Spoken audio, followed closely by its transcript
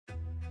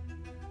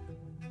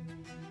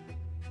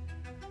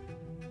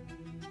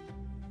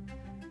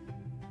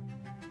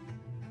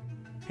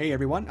Hey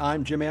everyone,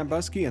 I'm Jim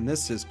Ambuske, and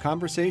this is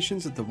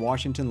Conversations at the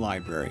Washington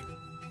Library.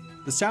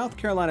 The South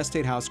Carolina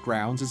State House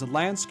grounds is a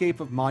landscape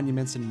of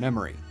monuments and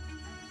memory.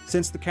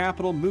 Since the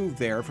Capitol moved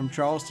there from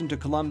Charleston to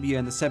Columbia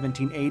in the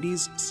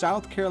 1780s,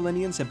 South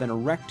Carolinians have been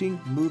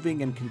erecting,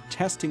 moving, and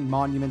contesting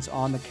monuments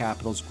on the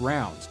Capitol's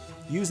grounds,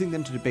 using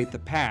them to debate the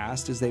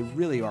past as they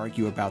really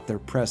argue about their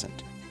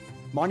present.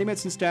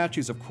 Monuments and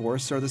statues, of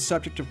course, are the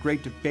subject of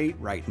great debate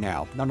right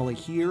now, not only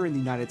here in the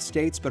United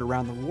States, but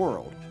around the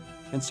world.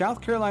 And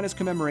South Carolina's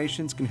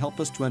commemorations can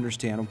help us to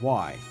understand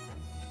why.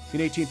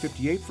 In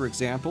 1858, for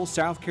example,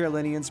 South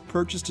Carolinians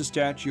purchased a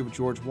statue of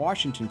George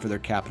Washington for their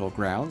Capitol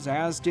grounds,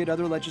 as did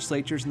other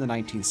legislatures in the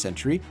 19th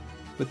century,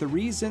 but the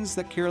reasons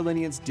that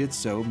Carolinians did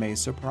so may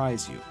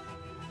surprise you.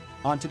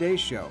 On today's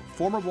show,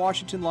 former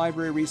Washington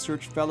Library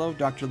Research Fellow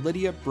Dr.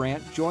 Lydia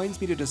Brandt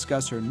joins me to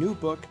discuss her new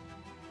book,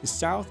 The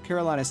South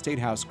Carolina State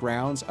House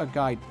Grounds, a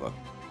Guidebook,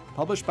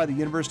 published by the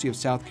University of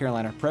South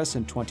Carolina Press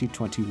in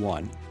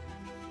 2021.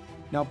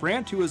 Now,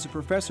 Brandt, who is a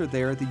professor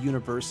there at the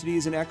university,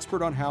 is an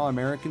expert on how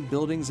American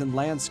buildings and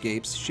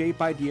landscapes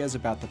shape ideas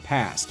about the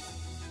past.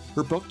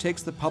 Her book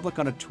takes the public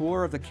on a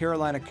tour of the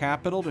Carolina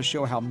Capitol to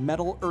show how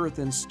metal, earth,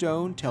 and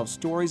stone tell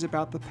stories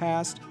about the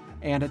past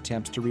and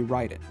attempts to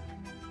rewrite it.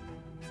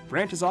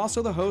 Brandt is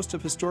also the host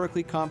of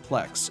Historically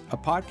Complex, a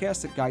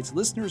podcast that guides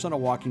listeners on a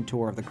walking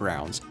tour of the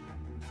grounds.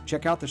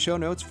 Check out the show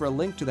notes for a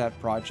link to that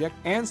project,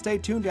 and stay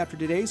tuned after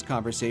today's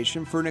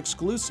conversation for an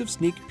exclusive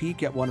sneak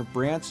peek at one of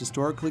Brandt's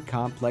Historically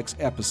Complex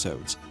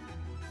episodes.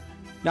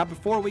 Now,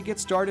 before we get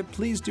started,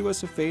 please do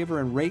us a favor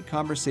and rate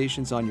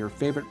Conversations on your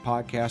favorite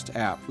podcast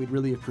app. We'd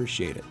really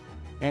appreciate it.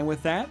 And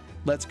with that,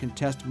 let's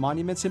contest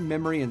monuments and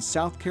memory in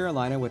South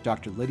Carolina with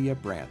Dr. Lydia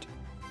Brandt.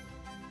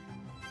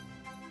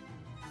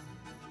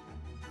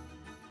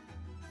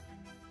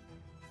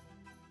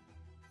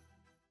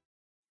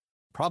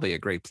 Probably a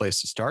great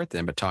place to start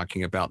then, but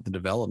talking about the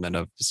development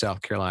of the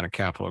South Carolina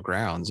Capitol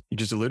grounds. You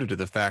just alluded to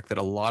the fact that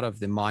a lot of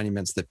the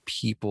monuments that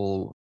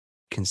people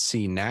can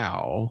see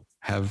now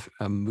have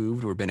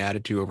moved or been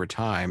added to over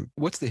time.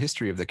 What's the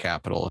history of the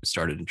Capitol? It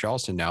started in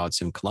Charleston. Now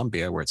it's in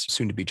Columbia, where it's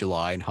soon to be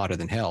July and hotter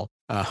than hell.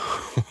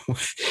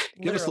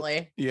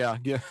 Literally. Yeah.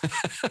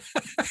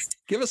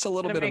 Give us a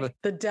little bit of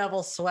the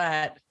devil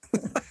sweat.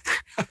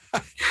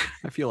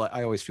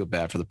 I always feel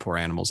bad for the poor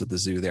animals at the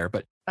zoo there,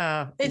 but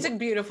it's a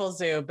beautiful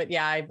zoo, but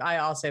yeah, I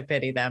also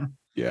pity them.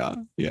 Yeah.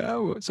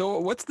 So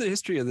what's the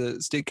history of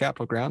the state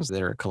capitol grounds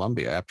there at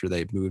Columbia after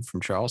they moved from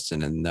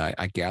Charleston? And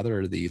I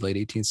gather the late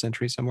 18th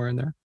century, somewhere in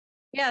there?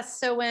 Yes.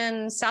 So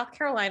when South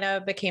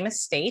Carolina became a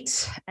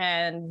state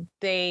and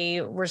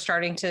they were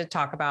starting to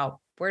talk about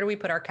where do we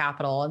put our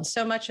capital, and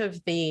so much of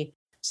the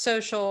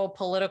social,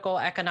 political,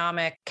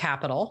 economic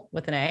capital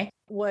with an A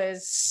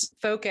was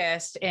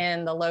focused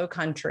in the Low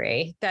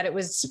Country, that it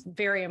was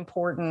very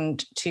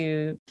important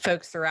to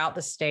folks throughout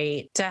the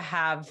state to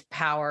have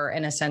power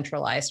in a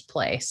centralized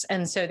place.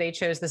 And so they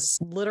chose this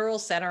literal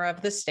center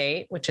of the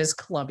state, which is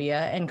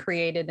Columbia, and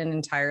created an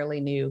entirely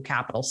new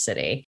capital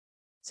city.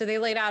 So they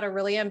laid out a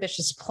really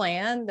ambitious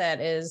plan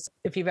that is,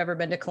 if you've ever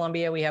been to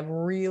Columbia, we have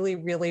really,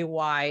 really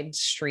wide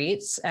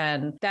streets.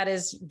 And that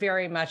is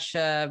very much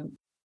a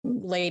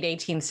late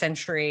 18th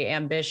century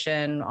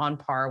ambition on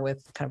par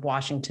with kind of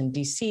Washington,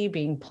 D.C.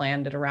 being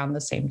planned at around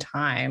the same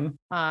time,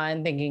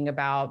 and thinking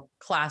about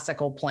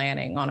classical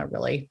planning on a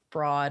really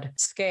broad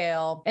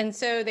scale. And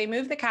so they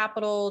moved the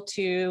capital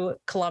to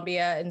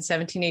Columbia in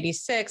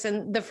 1786.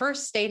 And the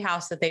first state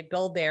house that they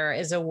build there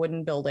is a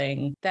wooden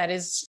building that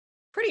is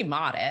pretty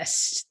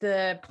modest.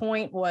 The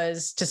point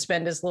was to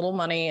spend as little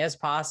money as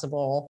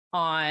possible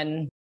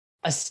on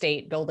a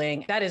state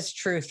building. That is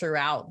true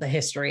throughout the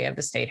history of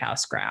the State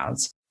House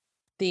grounds.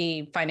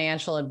 The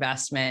financial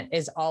investment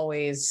is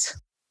always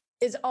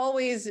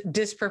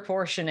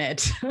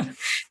disproportionate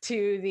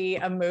to the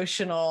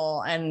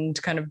emotional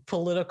and kind of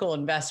political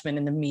investment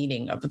in the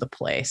meaning of the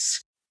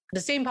place.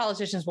 The same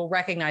politicians will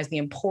recognize the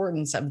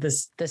importance of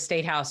the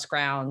State House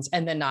grounds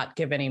and then not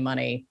give any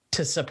money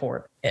to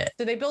support it.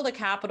 So they build a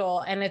capitol,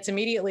 and it's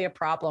immediately a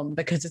problem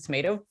because it's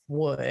made of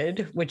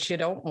wood, which you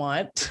don't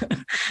want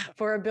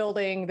for a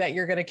building that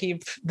you're going to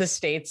keep the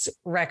state's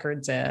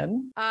records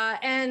in.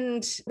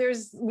 And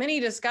there's many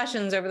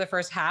discussions over the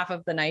first half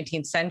of the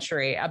 19th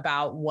century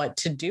about what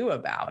to do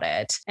about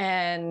it.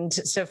 And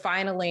so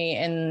finally,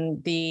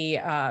 in the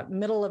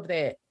middle of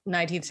the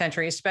 19th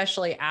century,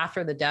 especially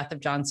after the death of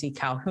John C.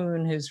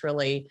 Calhoun, who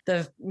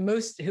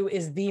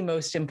is the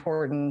most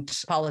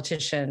important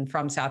politician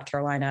from South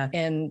Carolina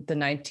in the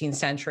 19th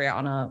century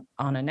on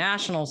a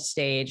national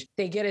stage,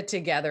 they get it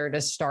together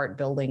to start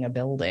building a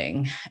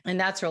building. And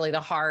that's really the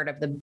heart of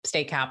the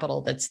state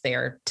capitol that's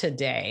there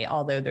today.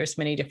 Although there's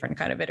many different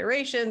kind of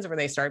iterations where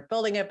they start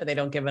building it, but they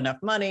don't give enough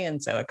money.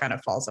 And so it kind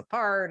of falls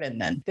apart. And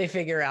then they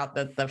figure out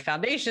that the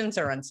foundations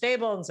are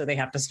unstable. And so they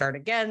have to start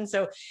again.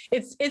 So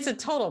it's a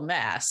total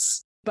mess.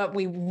 But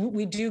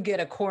we do get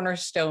a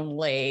cornerstone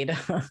laid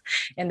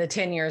in the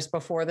 10 years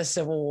before the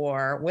Civil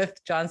War with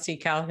John C.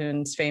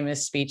 Calhoun's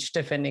famous speech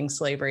defending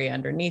slavery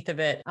underneath of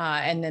it.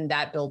 And then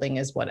that building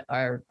is what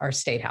our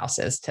state house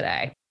is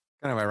today.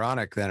 Kind of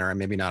ironic then, or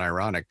maybe not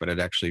ironic, but it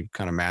actually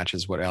kind of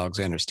matches what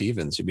Alexander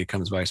Stephens, who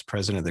becomes vice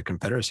president of the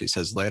Confederacy,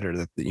 says later,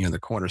 that the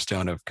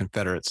cornerstone of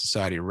Confederate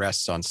society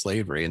rests on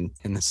slavery, and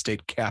in the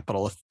state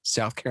capital of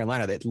South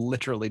Carolina, that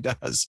literally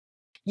does.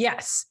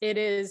 Yes, it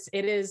is.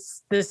 It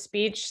is the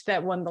speech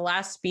that the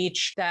last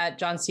speech that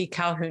John C.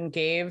 Calhoun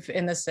gave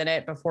in the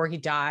Senate before he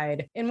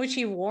died, in which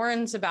he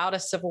warns about a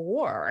civil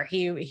war.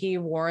 He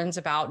warns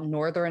about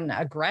Northern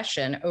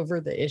aggression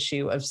over the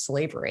issue of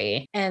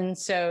slavery. And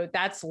so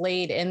that's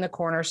laid in the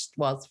corners.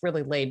 Well, it's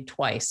really laid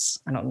twice.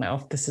 I don't know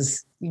if this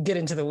is, you get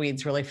into the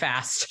weeds really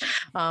fast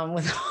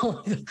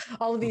with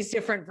all of these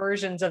different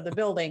versions of the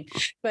building,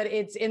 but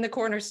it's in the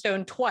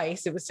cornerstone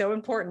twice. It was so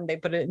important. They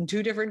put it in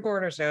two different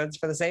cornerstones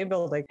for the same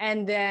building.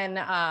 And then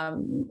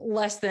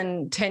less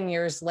than 10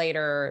 years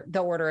later,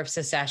 the Order of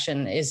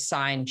Secession is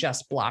signed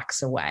just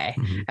blocks away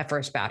at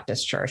First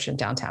Baptist Church in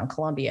downtown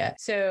Columbia.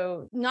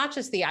 So not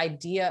just the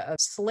idea of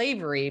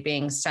slavery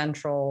being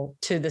central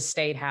to the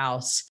State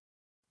House,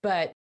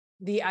 but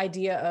the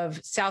idea of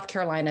South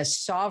Carolina's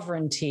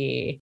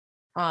sovereignty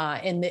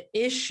in the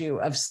issue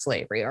of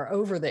slavery, or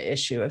over the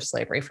issue of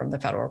slavery from the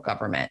federal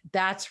government.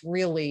 That's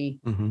really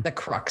the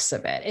crux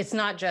of it. It's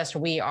not just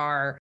we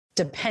are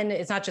dependent.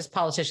 It's not just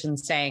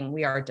politicians saying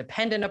we are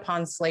dependent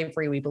upon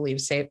slavery. We believe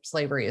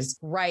slavery is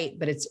right,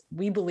 but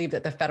we believe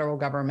that the federal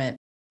government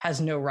has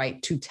no right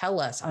to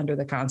tell us under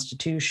the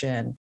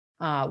Constitution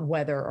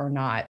whether or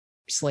not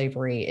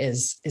slavery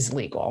is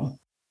legal.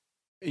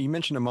 You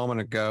mentioned a moment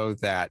ago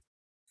that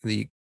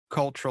the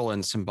cultural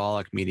and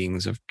symbolic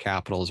meanings of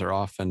capitals are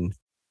often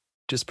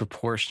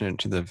disproportionate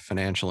to the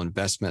financial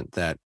investment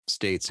that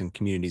states and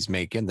communities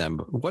make in them.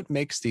 But what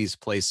makes these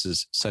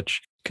places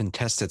such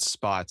contested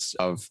spots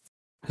of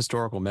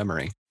historical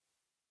memory?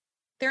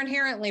 They're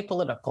inherently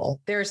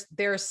political. There's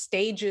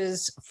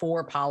stages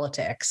for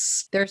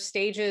politics. There's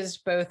stages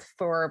both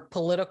for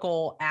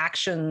political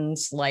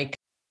actions like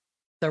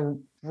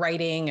the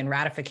writing and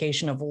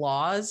ratification of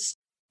laws,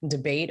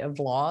 debate of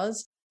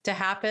laws to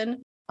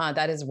happen.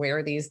 That is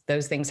where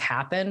those things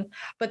happen.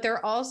 But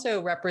they're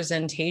also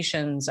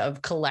representations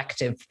of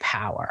collective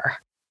power.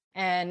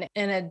 And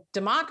in a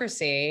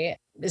democracy,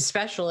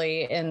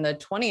 especially in the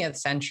 20th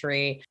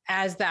century,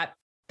 as that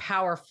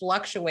power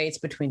fluctuates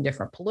between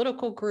different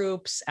political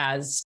groups,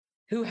 as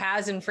who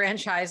has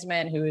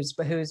enfranchisement,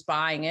 who's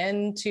buying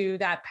into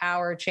that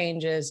power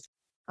changes,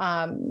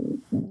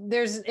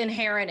 there's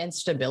inherent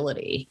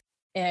instability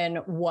in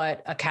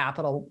what a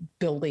Capitol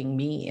building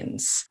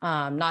means,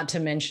 not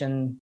to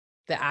mention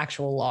the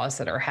actual laws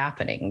that are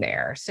happening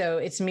there. So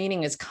its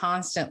meaning is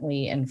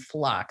constantly in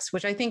flux,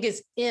 which I think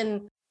is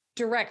in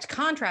direct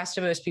contrast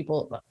to most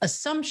people's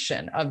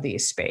assumption of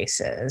these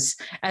spaces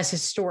as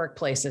historic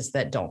places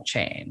that don't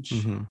change.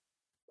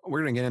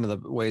 We're going to get into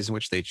the ways in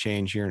which they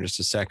change here in just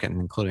a second,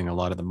 including a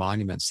lot of the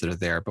monuments that are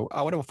there. But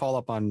I want to follow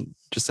up on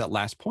just that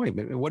last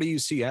point. What do you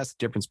see as the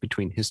difference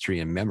between history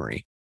and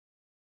memory?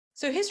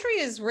 So history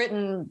is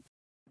written.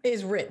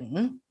 It's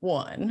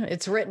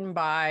written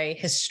by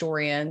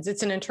historians.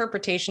 It's an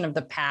interpretation of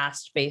the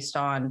past based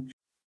on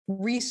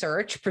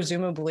research,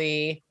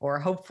 presumably or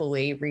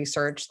hopefully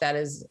research that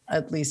is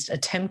at least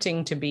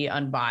attempting to be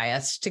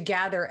unbiased, to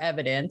gather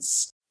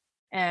evidence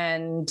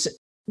and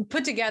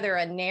put together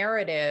a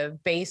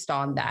narrative based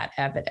on that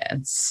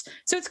evidence.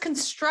 So it's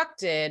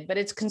constructed, but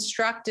it's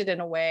constructed in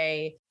a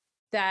way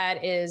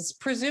that is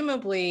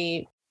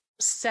presumably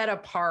set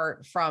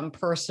apart from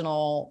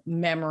personal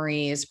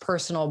memories,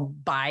 personal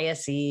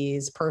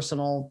biases,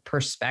 personal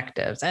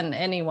perspectives. And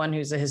anyone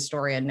who's a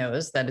historian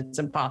knows that it's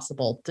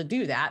impossible to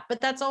do that. But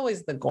that's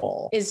always the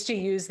goal, is to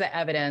use the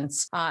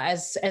evidence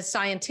as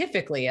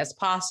scientifically as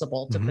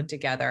possible to put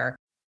together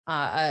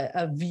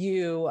a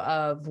view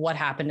of what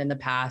happened in the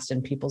past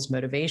and people's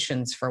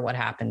motivations for what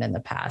happened in the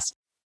past.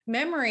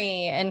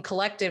 Memory and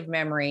collective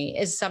memory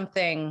is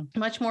something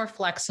much more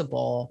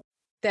flexible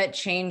that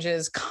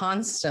changes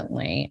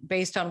constantly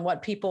based on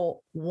what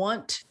people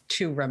want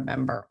to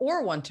remember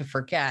or want to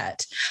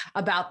forget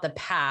about the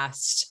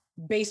past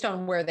based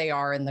on where they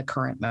are in the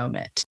current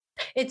moment.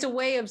 It's a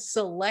way of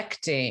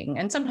selecting,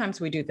 and sometimes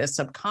we do this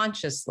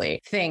subconsciously,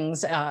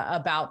 things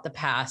about the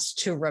past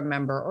to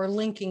remember, or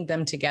linking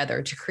them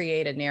together to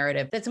create a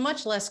narrative that's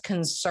much less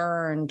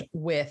concerned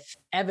with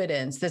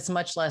evidence, that's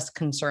much less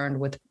concerned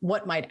with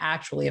what might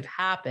actually have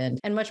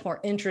happened, and much more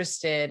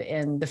interested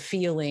in the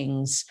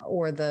feelings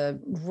or the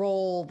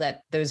role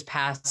that those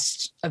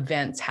past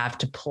events have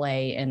to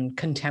play in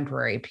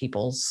contemporary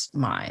people's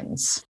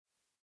minds.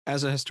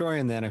 As a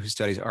historian then who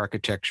studies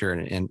architecture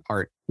and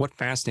art, what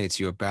fascinates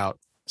you about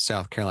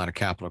South Carolina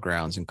Capitol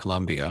grounds in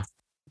Columbia?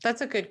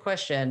 That's a good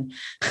question.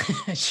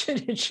 It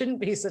shouldn't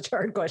be such a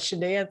hard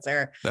question to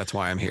answer. That's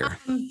why I'm here.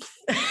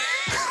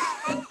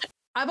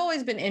 I've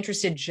always been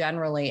interested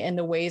generally in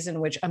the ways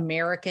in which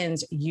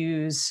Americans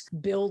use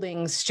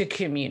buildings to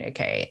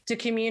communicate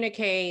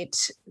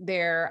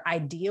their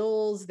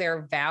ideals,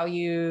 their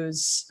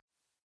values,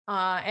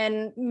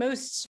 and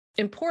most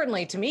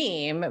importantly to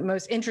me,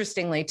 most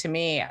interestingly to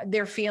me,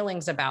 their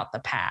feelings about the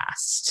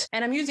past.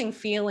 And I'm using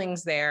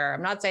feelings there.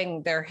 I'm not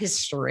saying their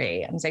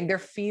history. I'm saying their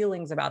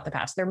feelings about the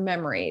past, their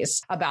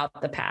memories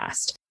about the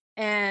past.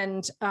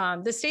 And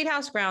the State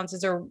House grounds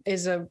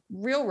is a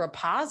real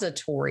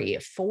repository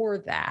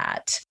for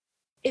that.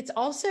 It's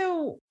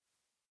also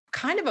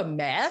kind of a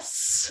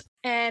mess.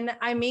 And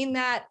I mean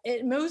that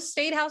most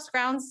State House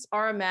grounds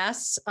are a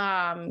mess.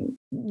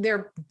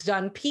 They're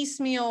done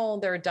piecemeal,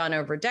 they're done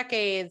over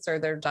decades, or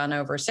they're done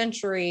over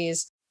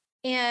centuries.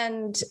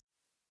 And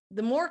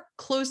the more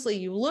closely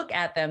you look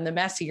at them, the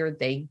messier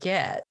they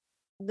get.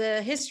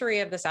 The history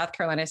of the South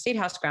Carolina State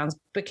House grounds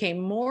became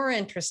more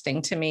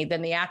interesting to me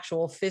than the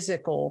actual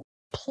physical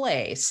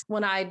place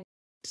when I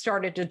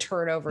started to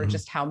turn over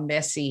just how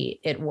messy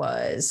it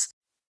was.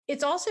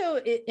 It's also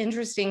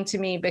interesting to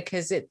me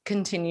because it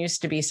continues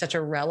to be such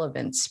a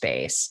relevant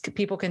space.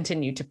 People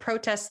continue to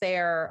protest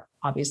there.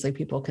 Obviously,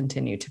 people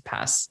continue to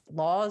pass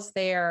laws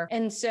there.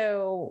 And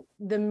so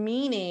the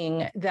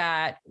meaning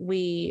that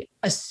we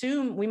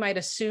might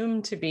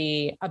assume to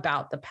be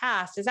about the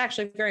past is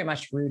actually very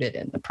much rooted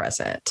in the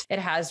present. It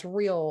has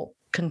real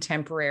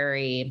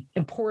contemporary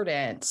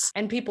importance,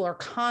 and people are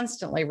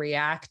constantly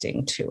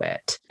reacting to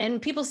it. And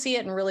people see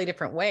it in really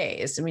different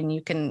ways. I mean,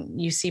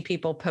 you see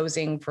people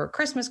posing for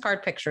Christmas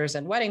card pictures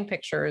and wedding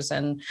pictures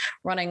and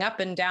running up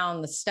and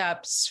down the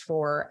steps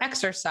for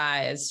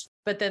exercise.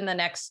 But then the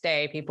next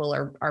day, people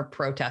are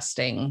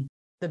protesting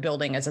the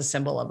building as a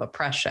symbol of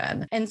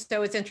oppression. And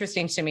so it's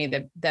interesting to me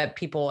that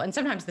people, and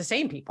sometimes the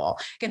same people,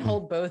 can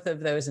hold both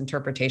of those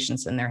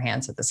interpretations in their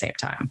hands at the same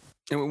time.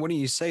 And when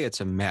you say it's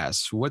a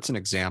mess, what's an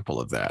example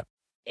of that?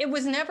 It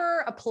was never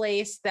a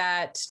place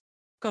that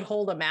could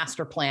hold a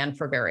master plan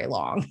for very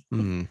long.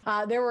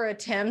 There were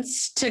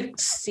attempts to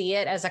see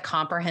it as a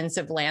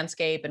comprehensive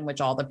landscape in which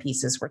all the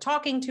pieces were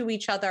talking to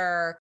each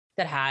other,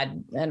 that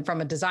had, and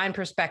from a design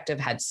perspective,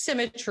 had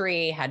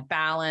symmetry, had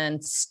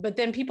balance, but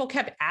then people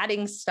kept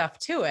adding stuff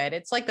to it.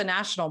 It's like the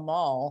National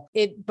Mall.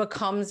 It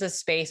becomes a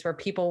space where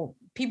people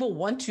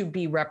want to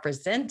be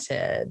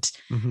represented.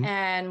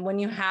 And when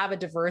you have a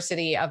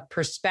diversity of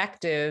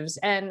perspectives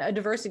and a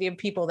diversity of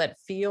people that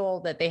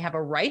feel that they have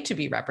a right to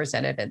be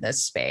represented in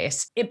this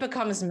space, it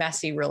becomes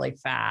messy really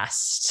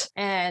fast.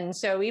 And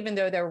so even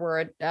though there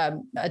were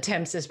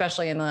attempts,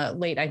 especially in the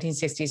late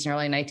 1960s and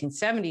early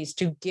 1970s,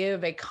 to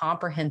give a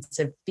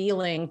comprehensive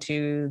feeling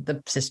to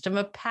the system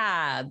of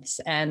paths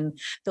and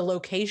the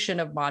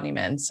location of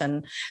monuments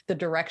and the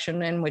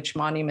direction in which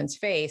monuments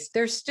face,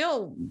 they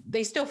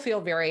still feel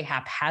very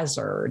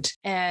haphazard.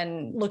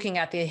 And looking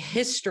at the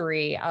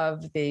history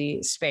of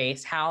the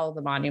space, how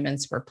the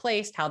monuments were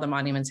placed, how the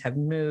monuments have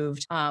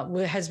moved,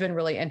 has been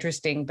really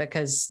interesting,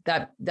 because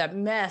that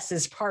mess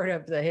is part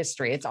of the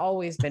history. It's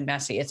always been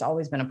messy. It's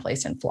always been a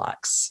place in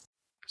flux.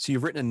 So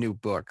you've written a new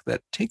book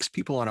that takes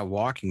people on a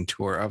walking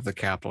tour of the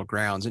Capitol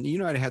grounds. And you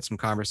know, I had some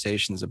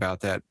conversations about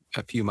that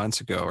a few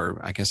months ago,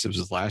 or I guess it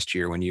was last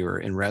year, when you were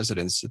in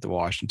residence at the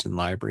Washington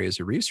Library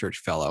as a research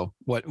fellow.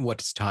 What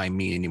does time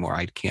mean anymore?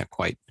 I can't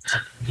quite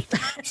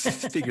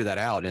figure that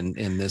out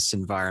in this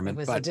environment. It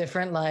was a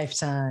different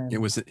lifetime. It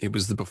was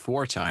the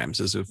before times,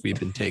 as if we've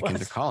been taken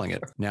to calling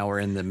it. Now we're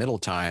in the middle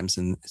times,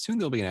 and soon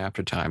there'll be an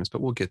after times,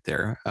 but we'll get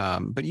there.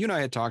 But you and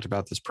I had talked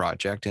about this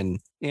project, and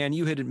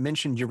you had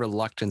mentioned your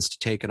reluctance to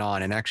take it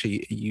on. And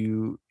actually,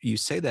 you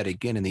say that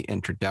again in the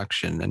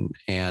introduction.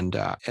 And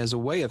as a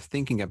way of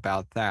thinking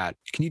about that,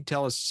 can you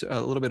tell us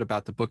a little bit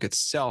about the book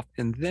itself?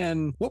 And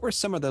then what were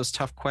some of those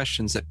tough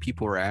questions that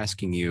people were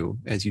asking you,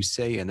 as you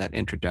say in that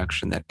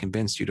introduction, that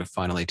convinced you to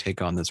finally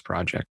take on this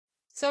project?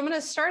 So I'm going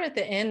to start at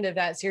the end of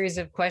that series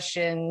of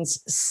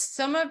questions.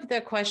 Some of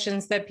the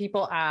questions that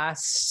people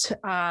asked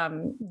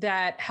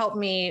that helped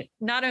me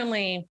not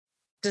only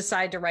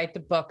decide to write the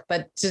book,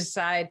 but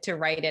decide to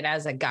write it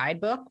as a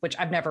guidebook, which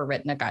I've never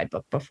written a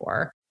guidebook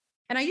before.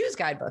 And I use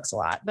guidebooks a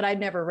lot, but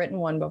I'd never written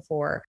one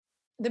before.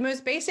 The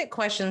most basic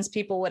questions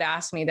people would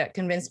ask me that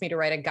convinced me to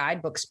write a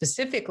guidebook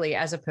specifically,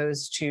 as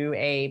opposed to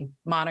a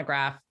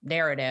monograph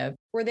narrative,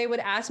 where they would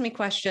ask me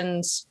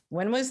questions: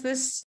 when was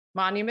this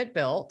monument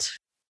built?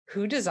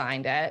 Who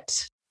designed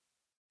it?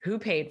 Who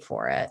paid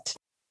for it?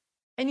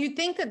 And you'd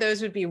think that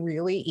those would be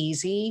really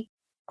easy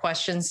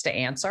questions to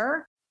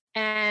answer.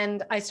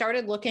 And I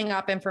started looking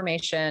up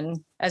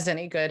information, as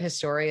any good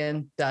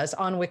historian does,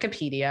 on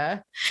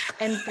Wikipedia,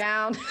 and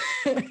found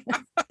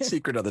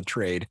secret of the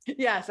trade.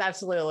 Yes,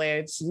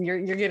 absolutely.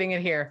 You're getting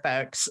it here,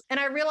 folks. And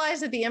I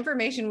realized that the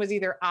information was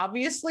either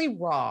obviously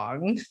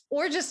wrong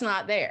or just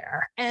not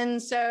there.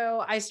 And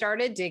so I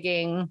started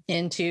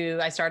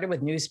I started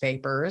with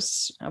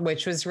newspapers,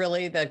 which was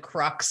really the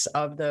crux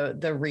of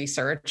the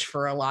research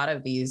for a lot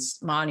of these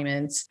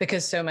monuments,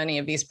 because so many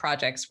of these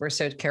projects were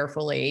so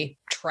carefully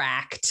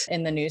tracked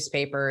in the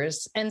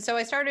newspapers. And so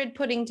I started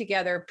putting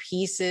together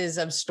pieces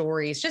of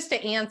stories just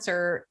to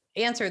answer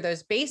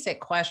those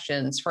basic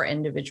questions for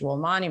individual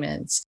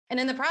monuments. And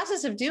in the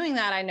process of doing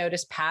that, I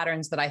noticed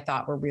patterns that I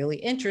thought were really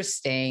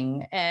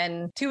interesting.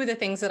 And two of the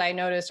things that I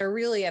noticed are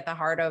really at the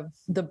heart of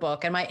the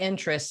book and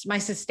my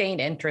sustained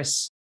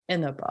interest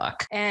in the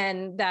book.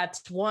 And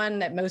that's one,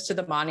 that most of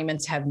the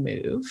monuments have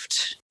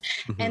moved.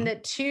 And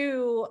that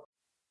two,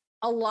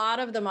 a lot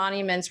of the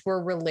monuments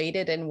were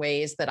related in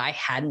ways that I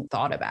hadn't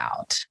thought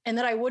about and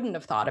that I wouldn't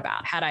have thought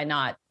about had I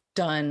not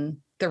done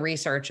the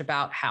research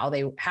about how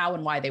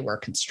and why they were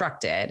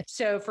constructed.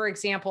 So, for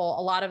example,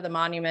 a lot of the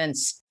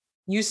monuments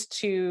used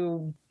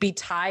to be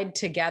tied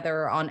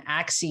together on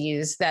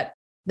axes that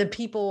the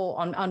people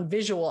on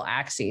visual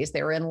axes,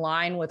 they were in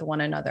line with one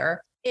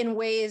another in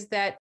ways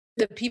that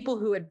the people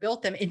who had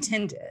built them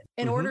intended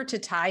in order to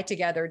tie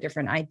together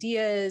different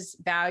ideas,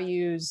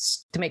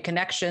 values, to make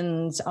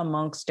connections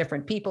amongst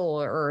different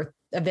people or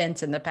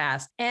events in the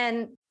past.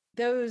 And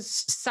those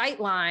sight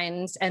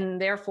lines and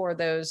therefore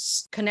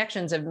those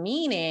connections of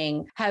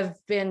meaning have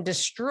been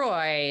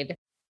destroyed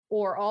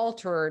or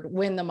altered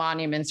when the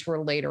monuments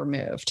were later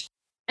moved.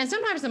 And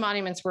sometimes the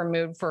monuments were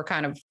moved for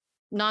kind of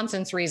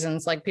nonsense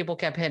reasons, like people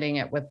kept hitting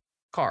it with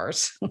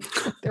cars.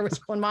 There was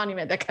one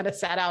monument that kind of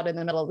sat out in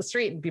the middle of the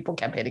street and people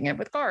kept hitting it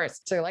with cars.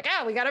 So you're like,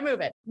 we got to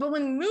move it. But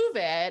when you move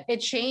it, it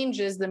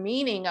changes the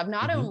meaning of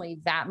not only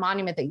that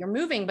monument that you're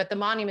moving, but the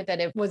monument that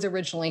it was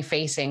originally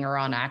facing or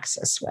on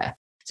axis with.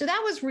 So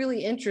that was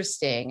really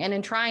interesting. And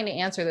in trying to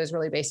answer those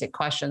really basic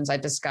questions, I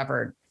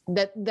discovered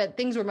that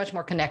things were much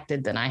more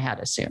connected than I had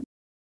assumed.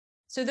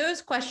 So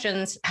those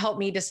questions helped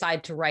me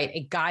decide to write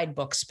a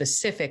guidebook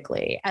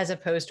specifically, as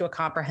opposed to a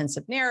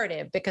comprehensive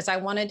narrative, because I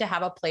wanted to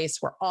have a place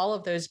where all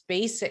of those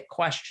basic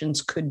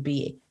questions could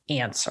be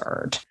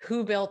answered.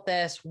 Who built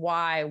this?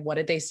 Why? What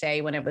did they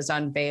say when it was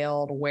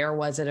unveiled? Where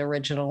was it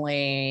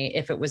originally?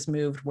 If it was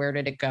moved, where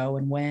did it go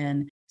and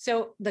when?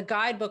 So the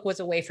guidebook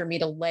was a way for me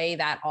to lay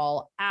that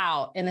all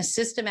out in a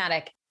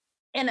systematic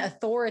and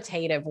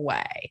authoritative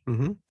way.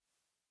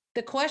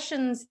 The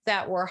questions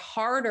that were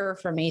harder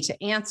for me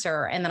to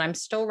answer and that I'm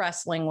still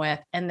wrestling with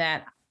and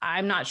that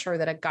I'm not sure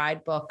that a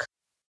guidebook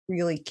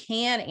really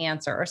can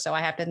answer, so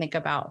I have to think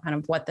about kind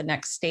of what the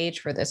next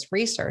stage for this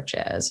research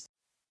is,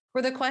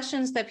 were the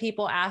questions that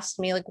people asked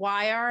me, like,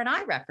 why aren't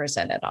I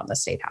represented on the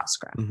State House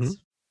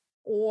grounds?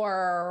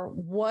 Or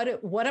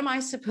what am I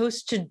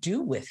supposed to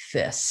do with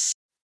this?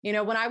 You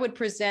know, when I would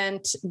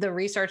present the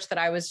research that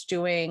I was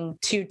doing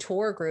to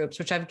tour groups,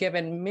 which I've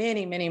given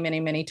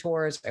many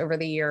tours over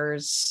the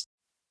years,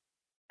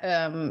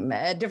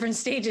 at different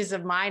stages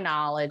of my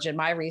knowledge and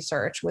my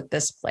research with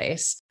this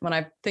place. When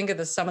I think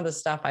of some of the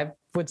stuff I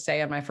would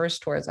say on my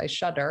first tours, I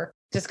shudder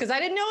just because I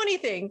didn't know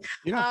anything.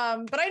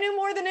 But I knew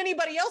more than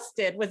anybody else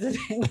did was the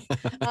thing.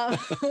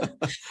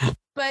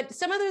 But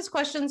some of those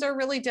questions are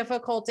really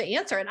difficult to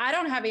answer, and I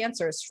don't have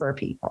answers for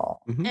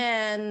people.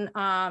 And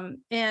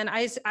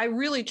I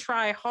really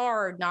try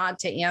hard not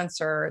to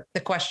answer the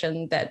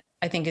question that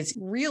I think is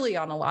really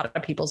on a lot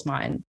of people's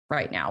mind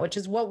right now, which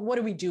is what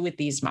do we do with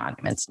these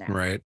monuments now?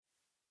 Right.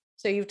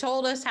 So you've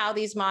told us how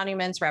these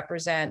monuments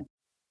represent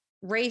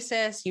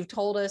racist. You've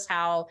told us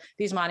how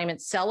these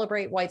monuments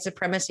celebrate white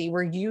supremacy,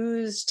 were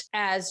used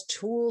as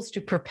tools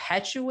to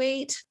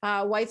perpetuate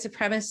white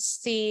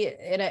supremacy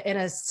in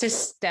a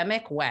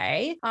systemic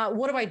way.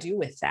 What do I do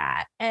with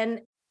that?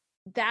 And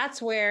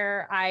that's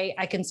where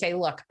I can say,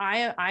 look,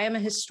 I am a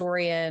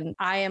historian.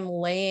 I am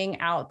laying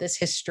out this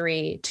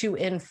history to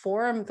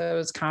inform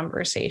those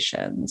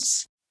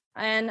conversations.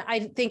 And I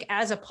think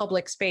as a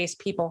public space,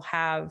 people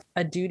have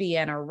a duty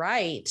and a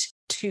right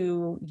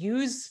to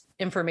use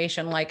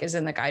information like is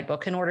in the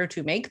guidebook in order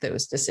to make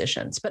those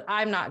decisions. But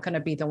I'm not going to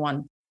be the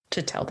one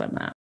to tell them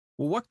that.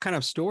 Well, what kind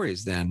of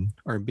stories then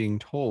are being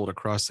told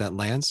across that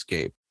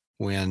landscape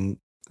when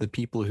the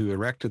people who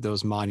erected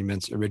those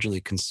monuments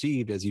originally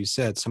conceived, as you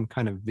said, some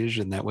kind of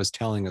vision that was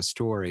telling a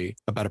story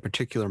about a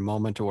particular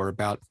moment or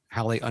about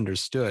how they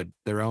understood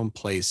their own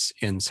place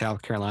in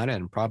South Carolina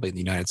and probably in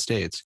the United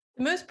States?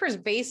 The most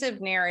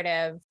pervasive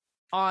narrative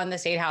on the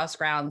State House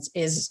grounds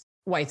is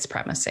white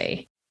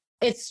supremacy.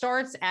 It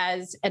starts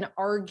as an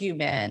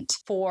argument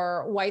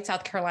for white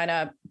South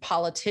Carolina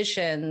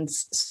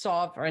politicians'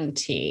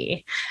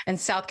 sovereignty and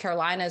South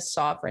Carolina's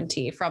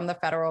sovereignty from the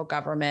federal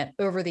government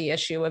over the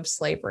issue of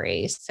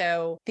slavery.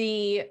 So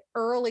the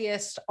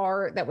earliest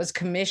art that was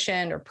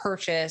commissioned or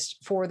purchased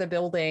for the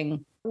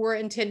building were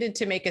intended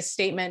to make a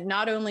statement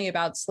not only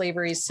about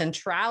slavery's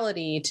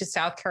centrality to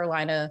South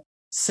Carolina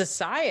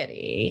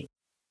society,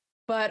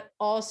 but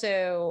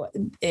also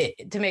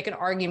to make an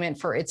argument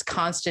for its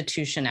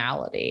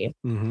constitutionality.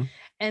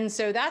 And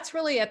so that's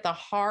really at the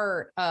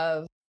heart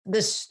of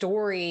the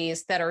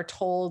stories that are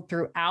told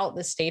throughout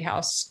the State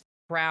House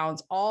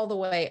grounds, all the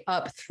way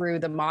up through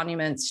the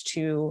monuments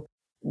to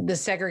the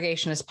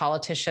segregationist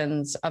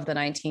politicians of the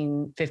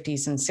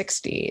 1950s and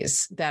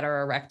 60s that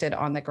are erected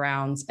on the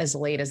grounds as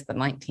late as the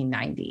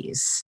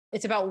 1990s.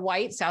 It's about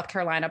white South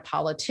Carolina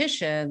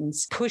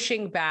politicians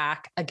pushing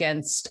back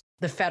against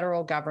the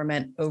federal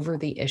government over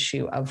the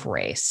issue of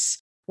race,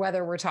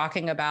 whether we're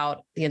talking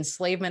about the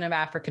enslavement of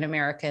African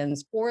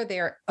Americans or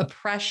their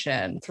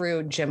oppression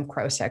through Jim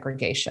Crow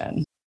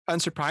segregation.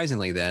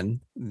 Unsurprisingly,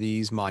 then,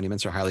 these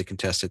monuments are highly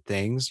contested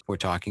things. We're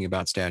talking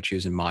about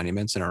statues and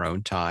monuments in our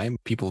own time.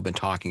 People have been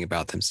talking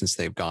about them since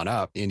they've gone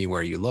up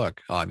anywhere you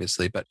look,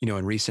 obviously. But,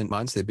 in recent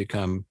months, they've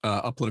become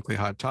a politically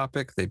hot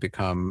topic. They've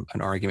become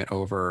an argument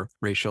over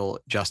racial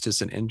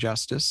justice and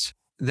injustice.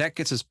 That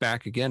gets us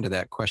back again to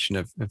that question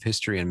of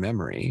history and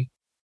memory.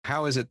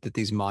 How is it that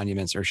these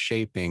monuments are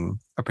shaping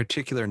a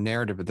particular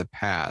narrative of the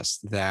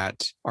past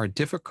that are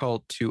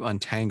difficult to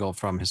untangle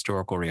from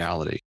historical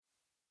reality?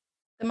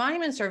 The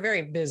monuments are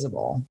very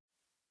visible.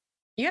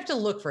 You have to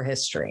look for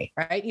history,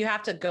 right? You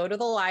have to go to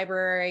the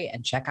library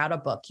and check out a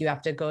book. You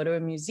have to go to a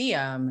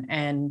museum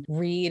and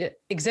read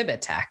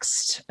exhibit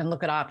text and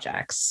look at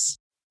objects.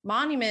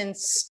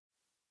 Monuments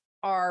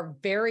are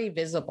very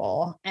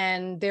visible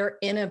and they're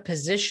in a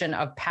position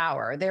of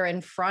power. They're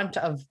in front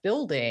of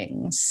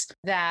buildings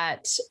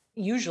that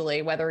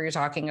usually, whether you're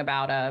talking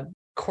about a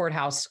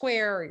courthouse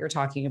square or you're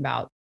talking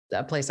about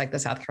a place like the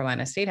South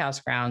Carolina State House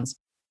grounds,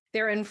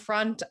 they're in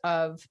front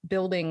of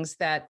buildings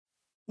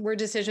where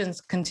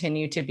decisions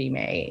continue to be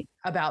made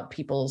about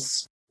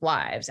people's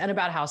lives and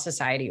about how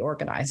society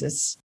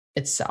organizes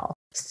itself.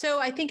 So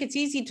I think it's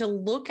easy to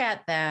look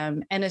at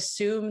them and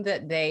assume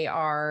that they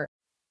are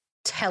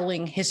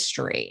telling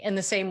history in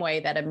the same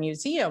way that a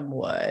museum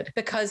would,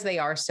 because they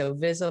are so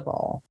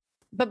visible.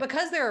 But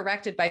because they're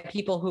erected by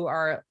people who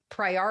are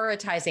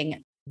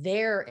prioritizing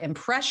their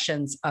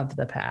impressions of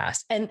the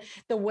past and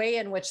the way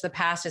in which the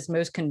past is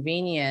most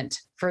convenient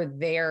for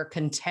their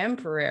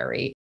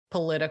contemporary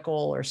political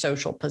or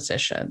social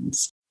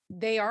positions,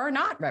 they are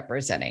not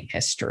representing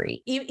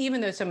history,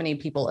 even though so many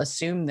people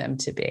assume them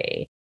to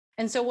be.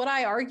 And so what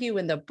I argue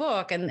in the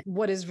book, and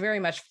what is very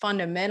much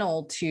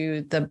fundamental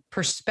to the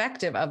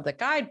perspective of the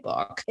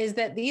guidebook, is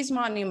that these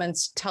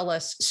monuments tell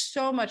us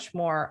so much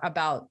more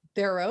about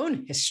their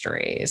own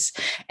histories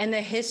and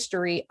the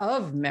history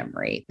of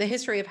memory, the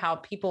history of how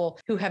people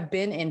who have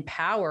been in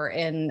power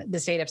in the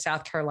state of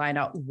South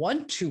Carolina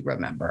want to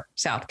remember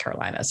South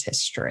Carolina's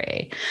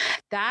history.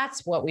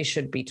 That's what we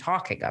should be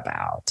talking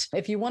about.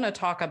 If you want to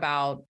talk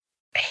about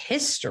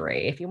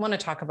history, if you want to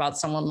talk about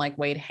someone like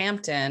Wade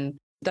Hampton,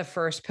 the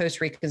first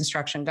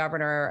post-Reconstruction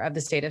governor of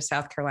the state of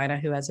South Carolina,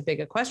 who has a big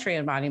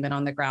equestrian monument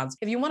on the grounds.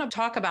 If you want to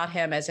talk about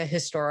him as a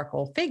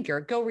historical figure,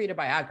 go read a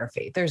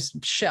biography. There's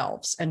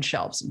shelves and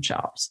shelves and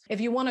shelves. If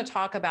you want to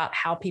talk about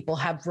how people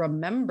have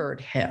remembered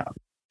him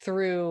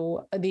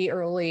through the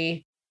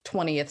early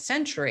 20th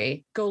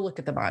century, go look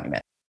at the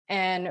monument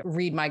and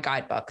read my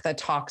guidebook that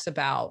talks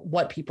about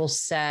what people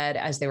said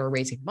as they were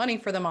raising money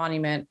for the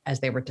monument, as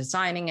they were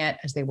designing it,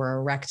 as they were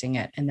erecting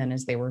it, and then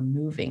as they were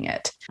moving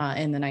it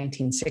in the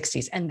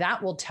 1960s. And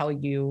that will tell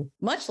you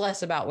much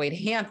less about Wade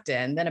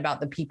Hampton than about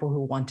the people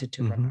who wanted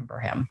to remember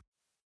him.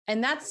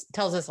 And that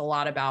tells us a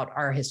lot about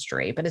our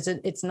history, but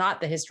it's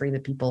not the history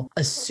that people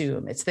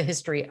assume. It's the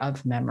history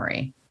of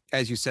memory.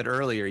 As you said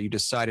earlier, you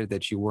decided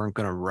that you weren't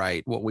going to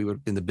write what we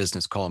would in the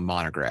business call a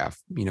monograph,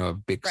 a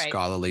big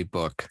scholarly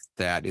book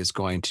that is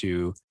going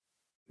to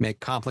make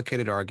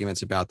complicated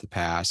arguments about the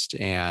past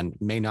and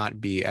may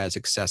not be as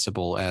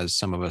accessible as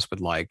some of us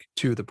would like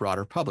to the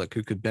broader public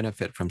who could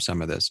benefit from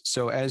some of this.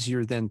 So as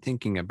you're then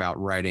thinking about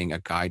writing a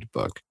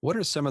guidebook, what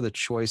are some of the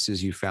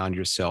choices you found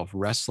yourself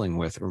wrestling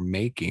with or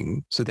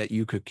making so that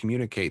you could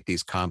communicate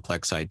these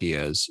complex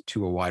ideas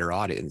to a wider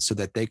audience so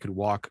that they could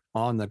walk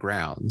on the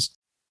grounds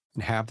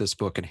and have this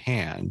book in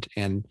hand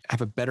and have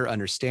a better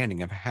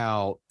understanding of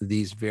how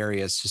these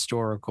various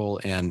historical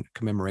and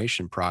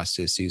commemoration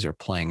processes are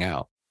playing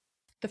out?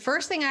 The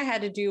first thing I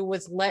had to do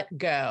was let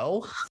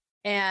go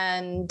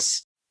and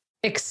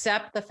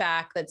accept the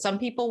fact that some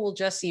people will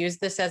just use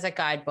this as a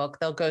guidebook.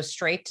 They'll go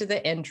straight to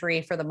the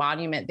entry for the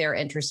monument they're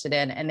interested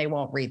in, and they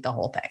won't read the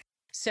whole thing.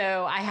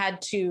 So I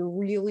had to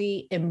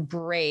really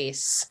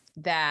embrace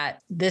that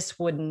this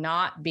would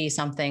not be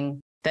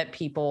something that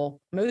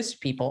most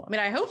people,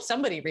 I hope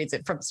somebody reads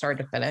it from start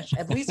to finish.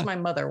 At least my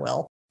mother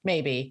will.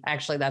 Maybe.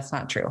 Actually, that's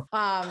not true.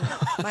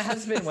 My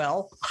husband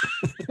will.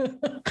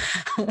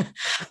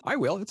 I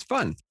will. It's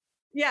fun.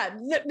 Yeah,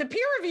 the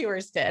peer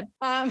reviewers did.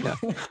 My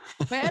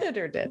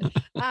editor did.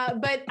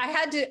 But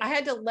I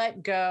had to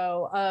let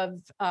go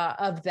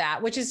of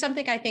that, which is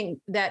something I think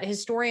that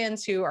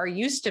historians who are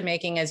used to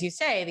making, as you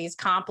say, these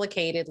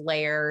complicated,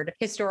 layered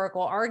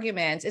historical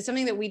arguments, is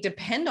something that we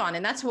depend on,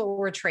 and that's what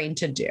we're trained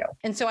to do.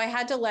 And so I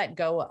had to let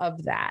go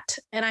of that,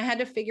 and I had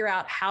to figure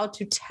out how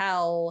to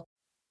tell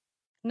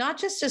not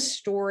just a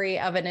story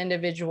of an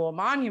individual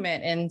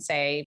monument in,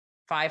 say,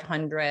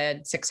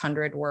 500,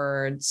 600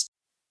 words,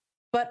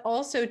 but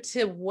also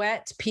to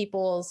whet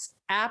people's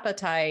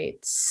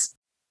appetites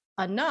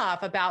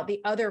enough about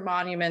the other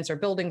monuments or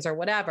buildings or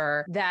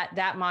whatever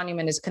that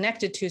monument is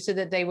connected to, so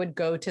that they would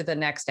go to the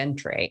next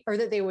entry or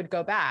that they would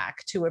go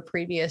back to a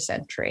previous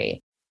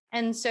entry.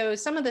 And so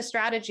some of the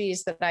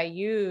strategies that I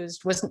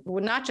used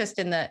were not just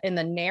in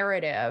the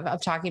narrative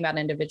of talking about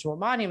individual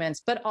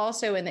monuments, but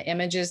also in the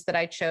images that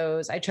I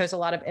chose. I chose a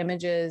lot of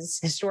images,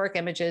 historic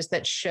images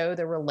that show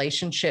the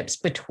relationships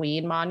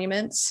between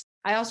monuments.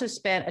 I also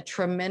spent a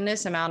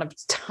tremendous amount of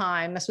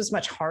time. This was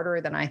much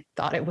harder than I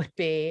thought it would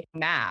be.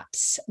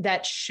 Maps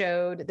that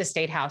showed the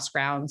State House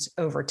grounds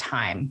over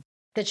time,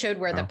 that showed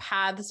where the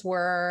paths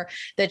were,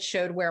 that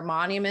showed where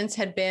monuments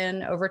had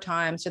been over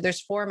time. So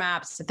there's 4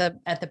 maps at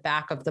the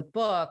back of the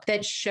book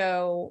that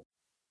show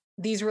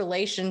these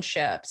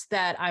relationships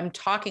that I'm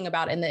talking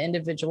about in the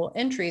individual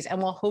entries,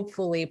 and will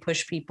hopefully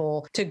push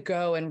people to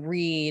go and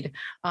read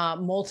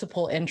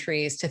multiple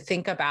entries to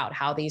think about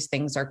how these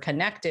things are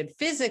connected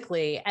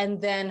physically,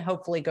 and then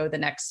hopefully go the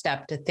next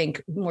step to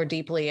think more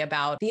deeply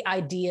about the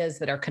ideas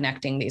that are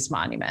connecting these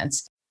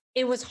monuments.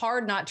 It was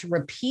hard not to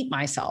repeat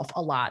myself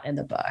a lot in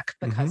the book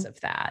because of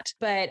that.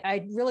 But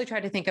I really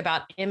tried to think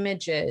about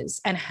images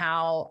and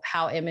how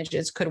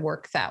images could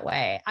work that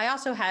way. I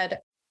also had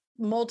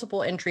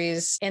multiple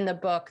entries in the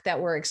book that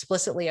were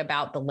explicitly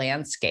about the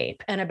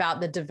landscape and about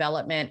the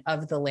development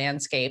of the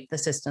landscape, the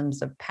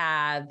systems of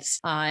paths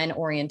and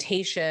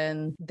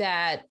orientation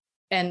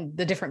and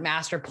the different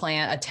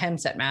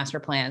attempts at master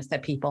plans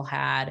that people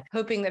had,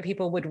 hoping that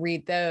people would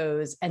read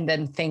those and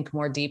then think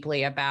more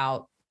deeply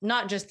about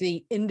not just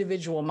the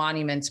individual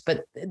monuments,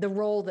 but the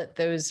role that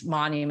those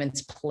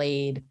monuments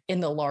played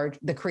in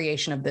the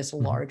creation of this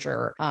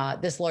larger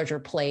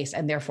place,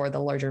 and therefore the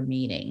larger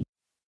meaning.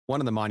 One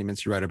of the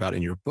monuments you write about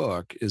in your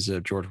book is a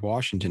George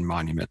Washington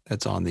monument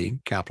that's on the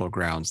Capitol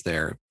grounds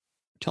there.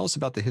 Tell us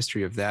about the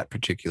history of that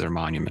particular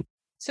monument.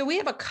 So we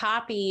have a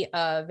copy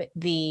of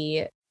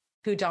the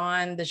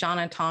Houdon, the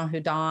Jean-Antoine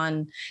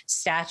Houdon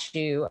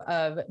statue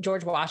of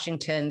George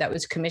Washington that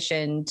was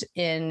commissioned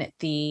in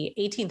the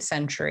 18th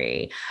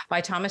century by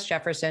Thomas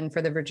Jefferson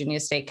for the Virginia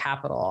State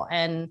Capitol.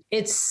 And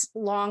it's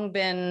long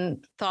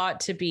been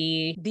thought to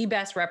be the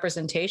best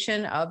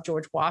representation of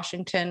George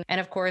Washington. And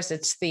of course,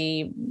 it's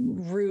the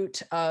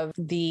root of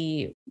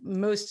the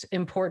most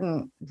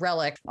important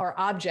relic or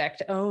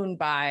object owned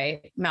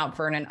by Mount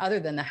Vernon other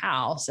than the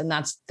house. And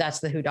that's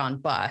the Houdon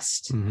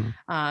bust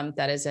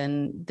that is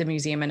in the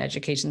Museum and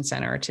Education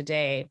Center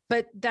today.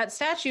 But that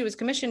statue was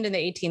commissioned in the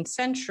 18th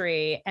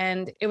century,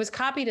 and it was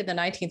copied in the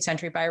 19th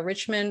century by a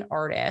Richmond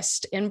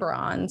artist in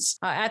bronze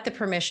at the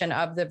permission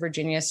of the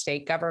Virginia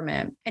state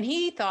government. And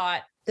he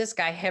thought, this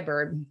guy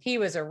Hibbard, he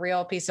was a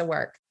real piece of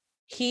work.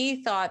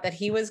 He thought that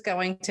he was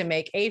going to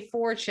make a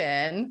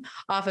fortune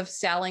off of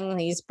selling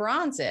these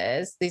bronze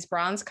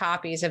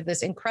copies of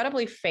this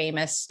incredibly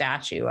famous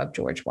statue of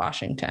George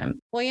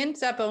Washington. Well, he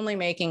ends up only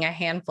making a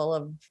handful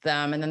of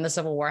them, and then the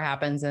Civil War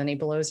happens, and he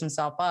blows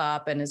himself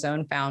up in his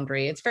own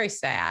foundry. It's very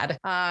sad,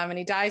 and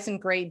he dies in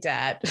great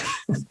debt.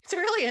 It's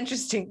really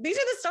interesting. These are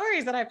the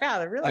stories that I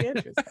found. They're really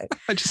interesting.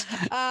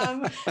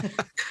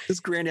 This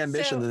grand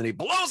ambition, and then he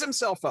blows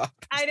himself up.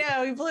 I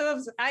know, he blew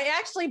him.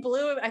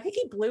 I think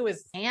he blew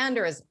his hand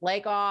or his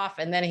leg off,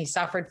 and then he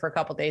suffered for a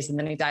couple of days, and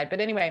then he died. But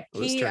anyway,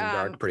 he turned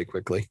dark pretty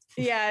quickly.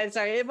 Yeah,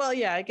 sorry. Well,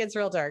 yeah, it gets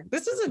real dark.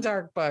 This is a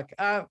dark book.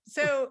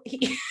 So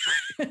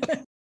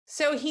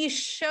he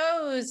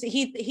shows,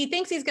 he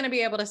thinks he's going to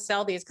be able to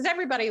sell these because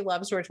everybody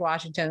loves George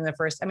Washington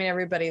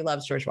everybody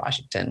loves George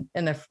Washington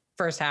in the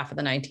first half of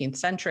the 19th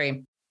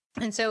century.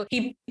 And so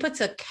he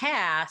puts a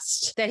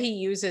cast that he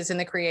uses in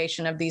the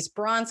creation of these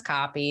bronze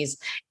copies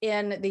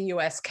in the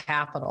U.S.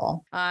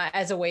 Capitol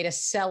as a way to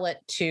sell it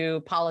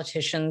to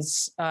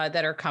politicians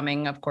that are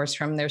coming, of course,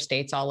 from their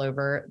states all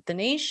over the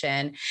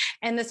nation.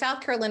 And the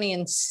South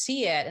Carolinians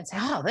see it and say,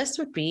 oh, this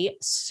would be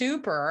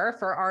super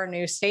for our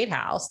new state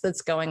house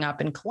that's going up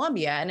in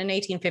Columbia. And in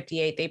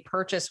 1858, they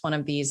purchased one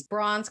of these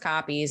bronze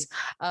copies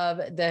of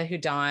the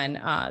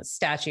Houdon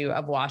statue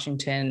of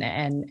Washington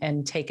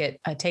and take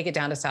it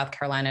down to South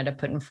Carolina to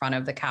put in front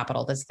of the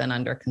Capitol that's then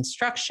under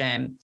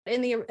construction.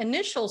 In the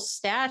initial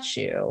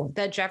statue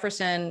that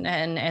Jefferson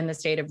and the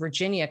state of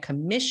Virginia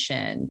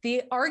commissioned,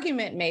 the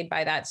argument made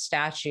by that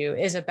statue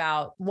is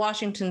about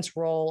Washington's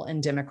role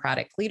in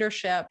democratic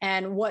leadership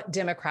and what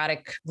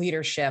democratic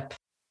leadership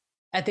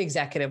at the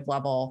executive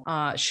level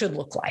should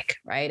look like,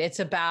 right? It's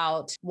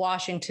about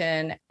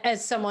Washington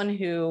as someone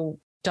who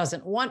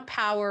doesn't want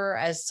power,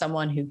 as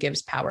someone who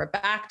gives power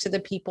back to the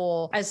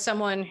people, as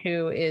someone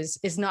who is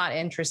not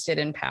interested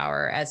in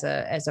power as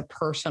a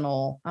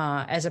personal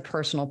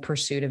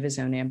pursuit of his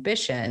own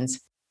ambitions.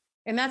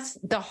 And that's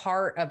the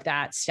heart of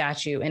that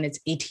statue in its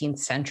 18th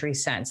century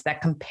sense,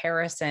 that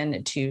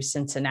comparison to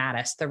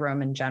Cincinnatus, the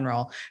Roman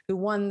general who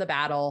won the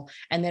battle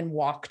and then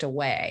walked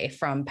away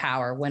from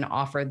power when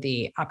offered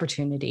the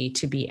opportunity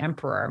to be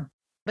emperor.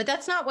 But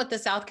that's not what the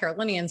South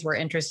Carolinians were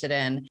interested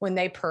in when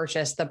they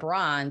purchased the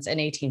bronze in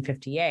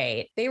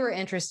 1858. They were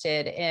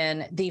interested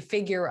in the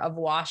figure of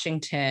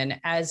Washington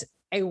as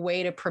a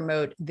way to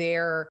promote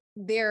their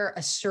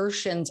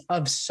assertions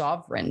of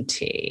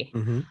sovereignty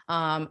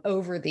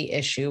over the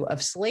issue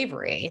of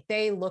slavery.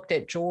 They looked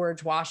at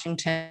George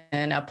Washington,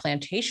 a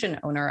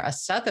plantation owner, a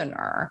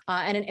Southerner,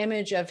 and an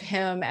image of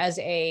him as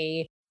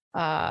a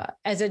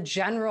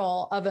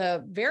general of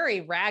a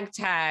very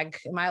ragtag,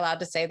 am I allowed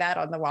to say that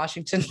on the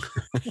Washington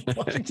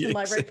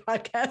Library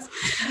podcast?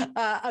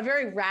 A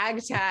very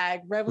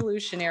ragtag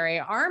revolutionary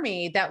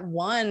army that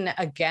won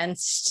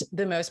against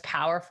the most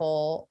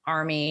powerful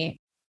army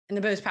and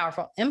the most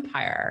powerful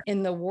empire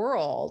in the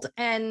world.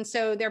 And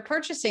so they're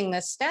purchasing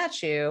this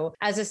statue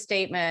as a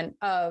statement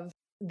of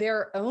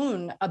their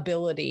own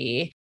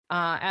ability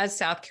as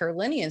South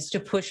Carolinians to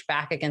push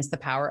back against the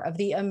power of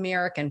the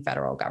American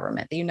federal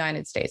government, the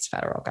United States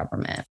federal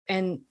government,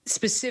 and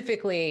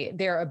specifically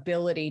their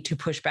ability to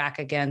push back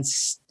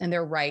against and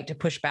their right to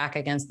push back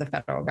against the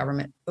federal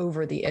government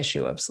over the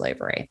issue of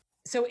slavery.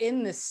 So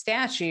in the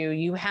statue,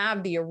 you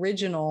have the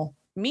original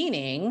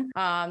meaning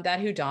that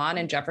Houdon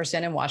and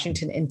Jefferson and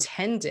Washington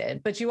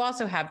intended. But you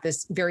also have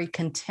this very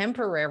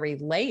contemporary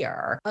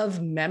layer of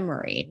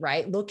memory,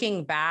 right?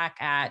 Looking back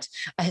at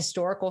a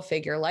historical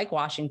figure like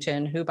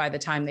Washington, who by the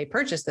time they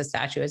purchased the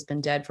statue has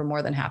been dead for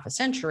more than half a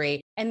century.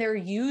 And they're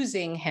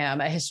using him,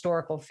 a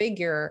historical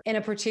figure, in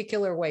a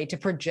particular way to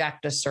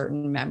project a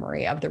certain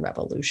memory of the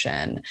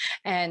revolution.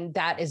 And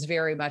that is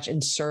very much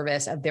in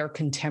service of their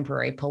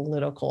contemporary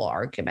political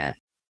argument.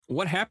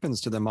 What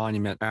happens to the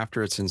monument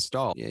after it's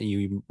installed?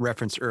 You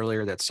referenced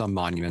earlier that some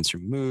monuments are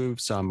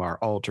moved, some are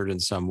altered in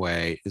some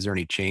way. Is there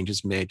any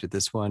changes made to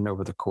this one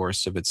over the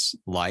course of its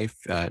life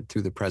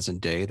through the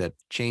present day that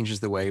changes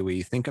the way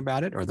we think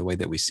about it or the way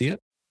that we see it?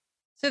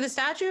 So the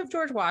statue of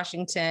George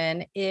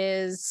Washington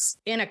is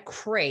in a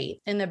crate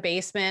in the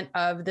basement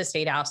of the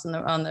State House,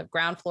 on the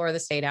ground floor of the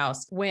State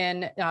House,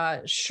 when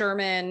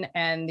Sherman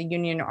and the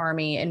Union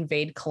Army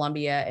invade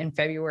Columbia in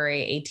February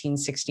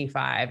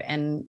 1865.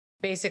 And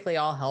basically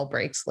all hell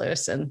breaks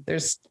loose. And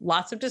there's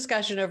lots of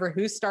discussion over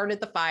who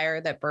started the fire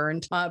that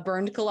burned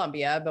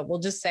Columbia. But we'll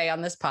just say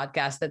on this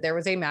podcast that there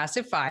was a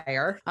massive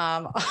fire.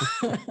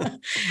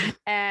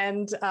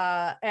 And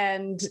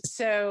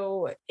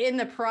so in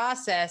the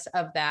process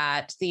of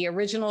that, the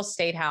original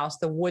State House,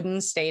 the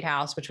wooden State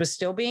House, which was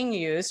still being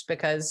used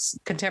because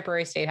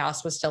contemporary State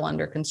House was still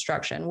under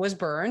construction, was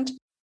burned.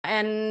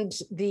 And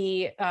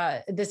the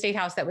State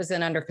House that was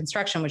then under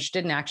construction, which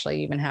didn't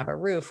actually even have a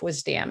roof,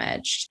 was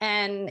damaged.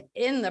 And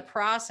in the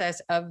process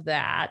of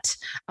that,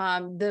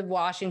 the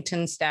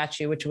Washington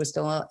statue, which was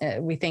still,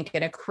 we think,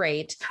 in a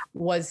crate,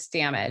 was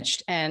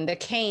damaged. And the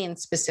cane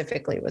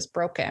specifically was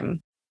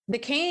broken. The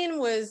cane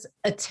was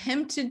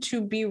attempted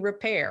to be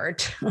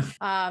repaired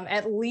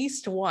at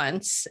least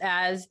once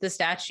as the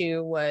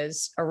statue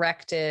was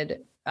erected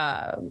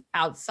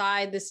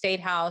outside the State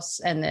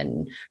House and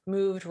then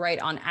moved right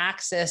on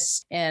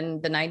axis in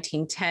the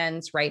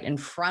 1910s, right in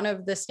front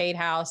of the State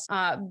House.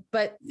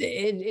 But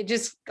it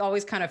just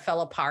always kind of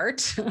fell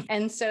apart.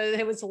 And so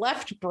it was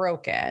left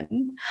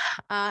broken.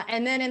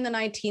 And then in the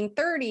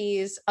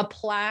 1930s, a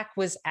plaque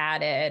was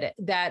added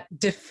that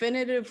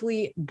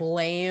definitively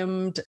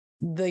blamed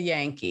the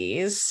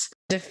Yankees,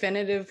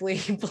 definitively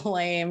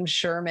blamed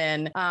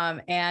Sherman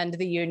and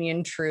the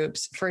Union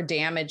troops for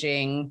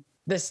damaging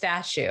the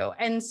statue.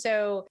 And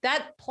so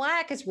that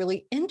plaque is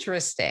really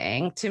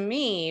interesting to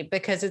me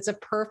because it's a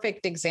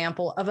perfect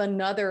example of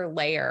another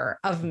layer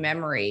of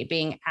memory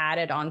being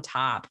added on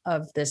top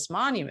of this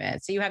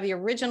monument. So you have the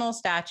original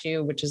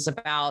statue, which is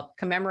about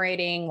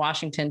commemorating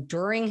Washington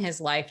during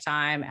his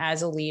lifetime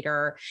as a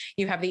leader.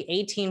 You have the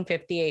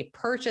 1858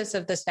 purchase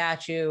of the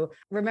statue,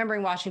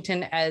 remembering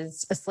Washington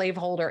as a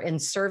slaveholder in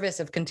service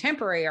of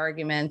contemporary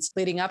arguments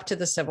leading up to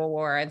the Civil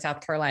War and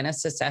South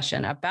Carolina's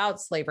secession about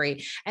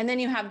slavery. And then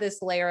you have this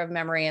layer of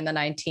memory in the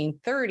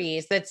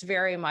 1930s that's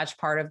very much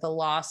part of the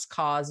lost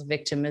cause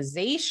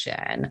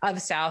victimization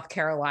of South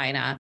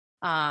Carolina.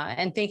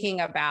 And thinking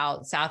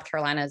about South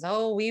Carolina as,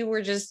 oh, we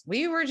were just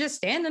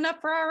standing up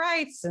for our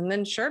rights. And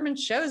then Sherman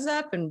shows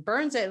up and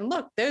burns it. And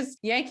look, those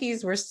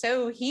Yankees were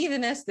so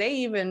heathenish.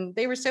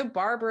 They were so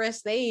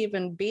barbarous. They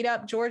even beat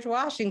up George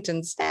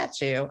Washington's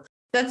statue.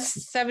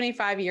 That's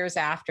 75 years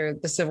after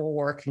the Civil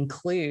War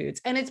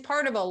concludes. And it's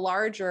part of a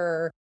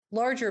larger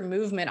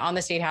movement on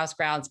the State House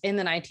grounds in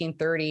the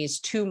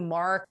 1930s to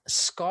mark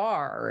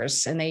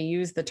scars. And they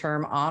use the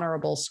term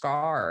honorable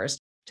scars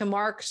to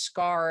mark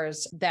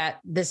scars that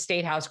the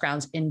State House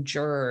grounds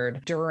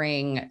endured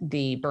during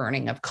the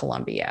burning of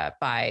Columbia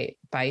by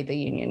the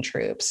Union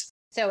troops.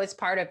 So it's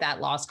part of that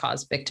lost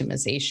cause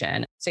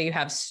victimization. So you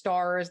have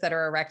stars that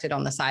are erected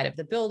on the side of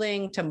the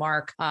building to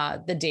mark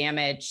the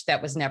damage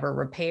that was never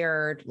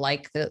repaired,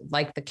 like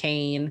the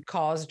cane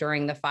caused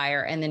during the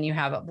fire. And then you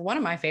have one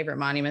of my favorite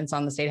monuments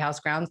on the State House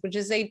grounds, which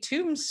is a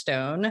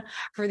tombstone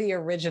for the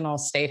original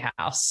State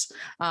House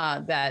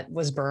that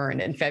was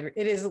burned in February.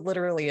 It is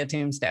literally a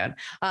tombstone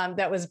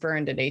that was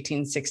burned in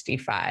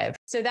 1865.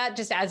 So that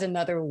just adds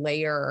another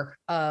layer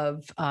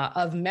of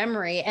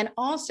memory, and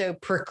also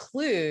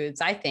precludes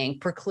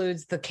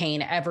the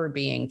cane ever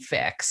being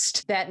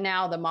fixed. That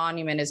now the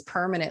monument is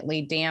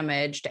permanently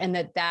damaged, and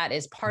that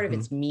is part of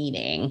its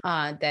meaning.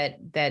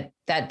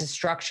 That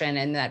destruction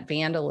and that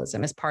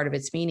vandalism is part of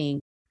its meaning.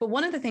 But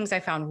one of the things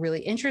I found really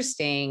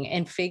interesting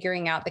in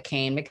figuring out the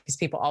cane, because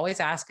people always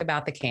ask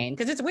about the cane,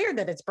 because it's weird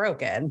that it's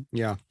broken.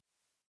 Yeah,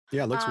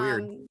 it looks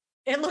weird.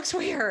 It looks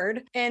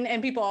weird.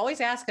 And people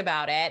always ask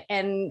about it.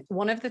 And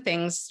one of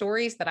the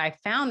stories that I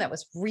found that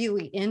was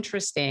really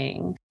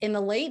interesting in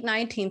the late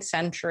 19th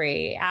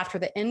century, after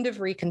the end of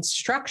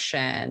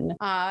Reconstruction,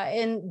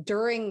 and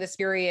during this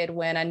period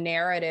when a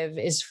narrative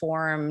is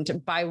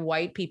formed by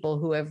white people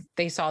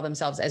they saw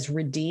themselves as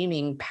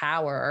redeeming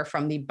power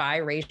from the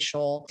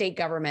biracial state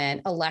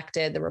government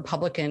elected, the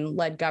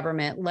Republican-led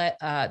government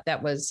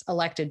that was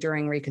elected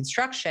during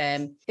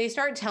Reconstruction, they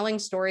started telling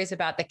stories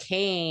about the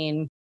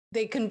cane.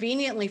 They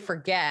conveniently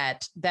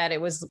forget that it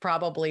was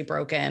probably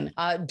broken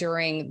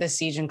during the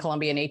siege in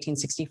Columbia in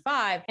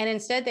 1865. And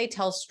instead, they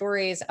tell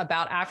stories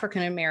about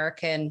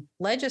African-American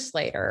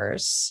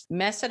legislators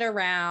messing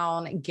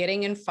around,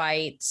 getting in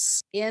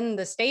fights in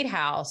the State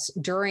House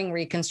during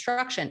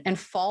Reconstruction and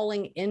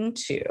falling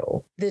into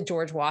the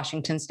George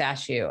Washington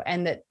statue.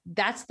 And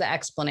that's the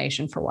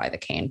explanation for why the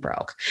cane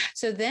broke.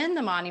 So then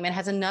the monument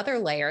has another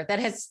layer that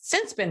has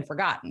since been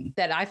forgotten,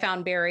 that I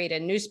found buried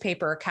in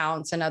newspaper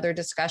accounts and other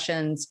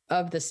discussions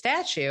of the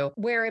statue,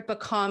 where it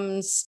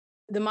becomes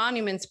the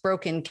monument's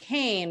broken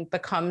cane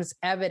becomes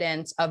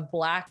evidence of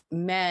Black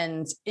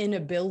men's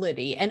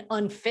inability and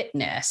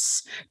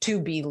unfitness to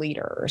be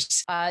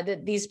leaders.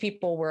 That these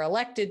people were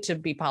elected to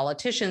be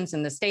politicians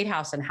in the State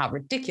House, and how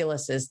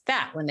ridiculous is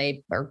that when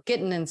they are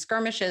getting in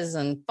skirmishes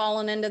and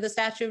falling into the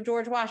statue of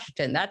George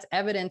Washington? That's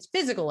evidence,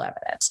 physical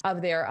evidence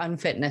of their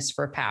unfitness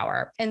for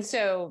power. And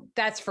so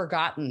that's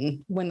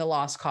forgotten when the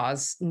lost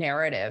cause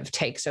narrative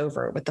takes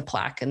over with the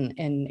plaque in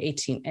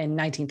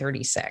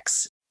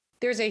 1936.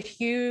 There's a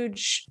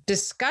huge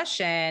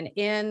discussion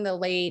in the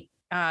late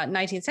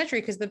 19th century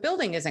because the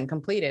building isn't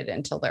completed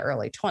until the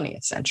early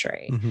 20th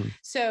century. Mm-hmm.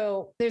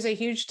 So there's a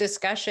huge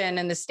discussion,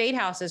 and the State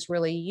House is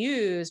really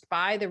used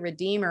by the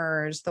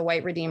Redeemers, the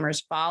white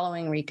Redeemers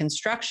following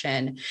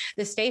Reconstruction.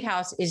 The State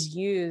House is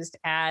used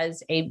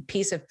as a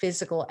piece of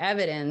physical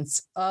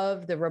evidence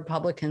of the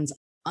Republicans'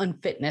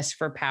 unfitness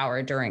for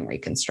power during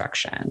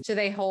Reconstruction. So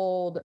they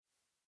hold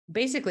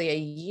basically a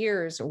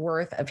year's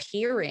worth of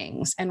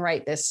hearings and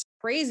write this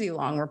crazy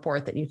long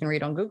report that you can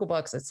read on Google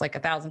Books. It's like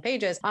 1,000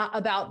 pages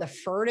about the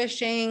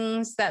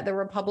furnishings that the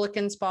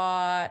Republicans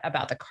bought,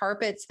 about the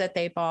carpets that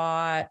they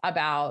bought,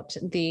 about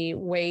the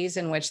ways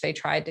in which they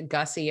tried to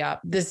gussy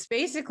up this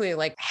basically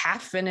like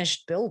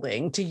half-finished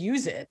building to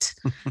use it.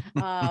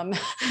 And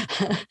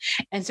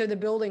so the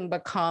building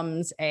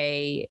becomes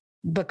a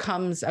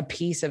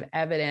piece of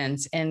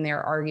evidence in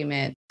their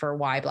argument for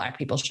why Black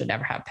people should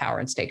never have power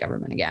in state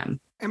government again.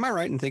 Am I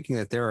right in thinking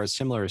that there are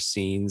similar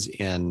scenes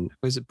in,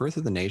 was it Birth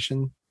of the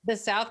Nation? The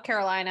South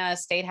Carolina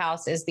State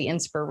House is the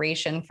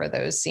inspiration for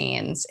those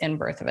scenes in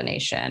Birth of a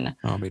Nation,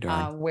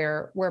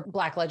 where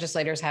Black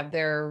legislators have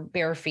their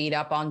bare feet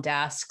up on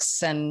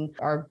desks and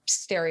are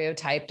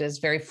stereotyped as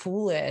very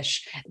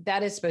foolish.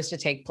 That is supposed to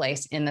take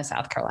place in the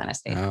South Carolina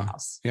State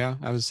House. Yeah,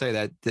 I would say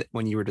that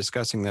when you were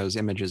discussing those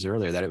images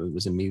earlier, that it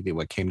was immediately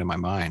what came to my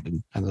mind.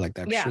 And I was like,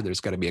 I'm sure there's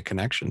got to be a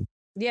connection.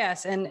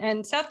 Yes.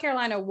 And South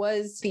Carolina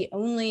was the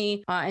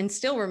only and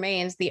still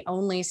remains the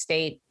only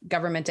state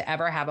government to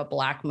ever have a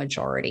Black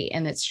majority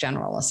in its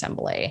General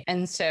Assembly.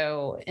 And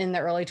so in the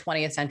early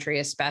 20th century,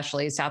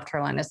 especially, South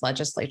Carolina's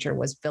legislature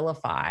was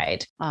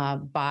vilified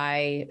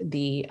by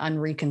the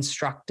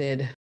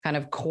unreconstructed kind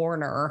of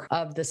corner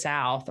of the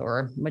South,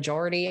 or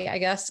majority, I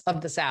guess, of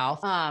the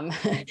South.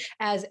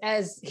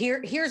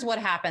 Here's what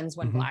happens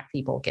when Black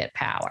people get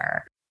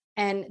power.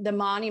 And the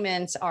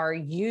monuments are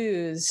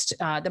used,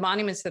 the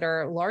monuments that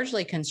are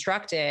largely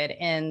constructed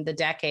in the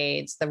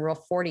decades, the real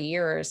 40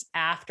 years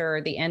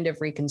after the end of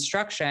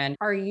Reconstruction,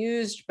 are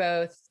used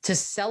both to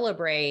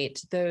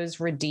celebrate those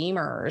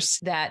redeemers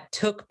that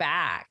took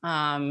back.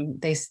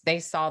 They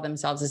saw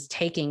themselves as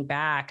taking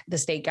back the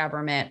state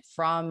government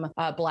from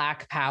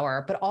Black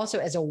power, but also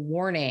as a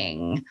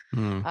warning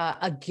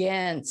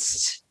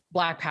against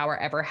Black power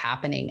ever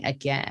happening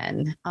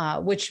again,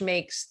 which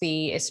makes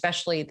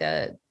especially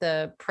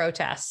the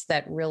protests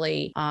that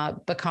really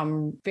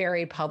become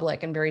very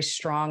public and very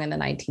strong in the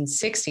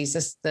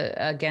 1960s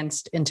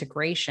against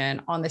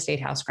integration on the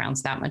State House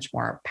grounds that much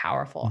more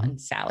powerful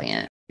and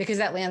salient, because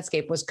that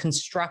landscape was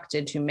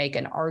constructed to make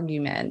an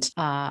argument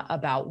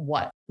about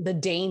what the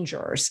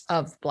dangers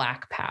of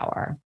Black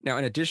power. Now,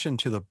 in addition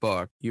to the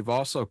book, you've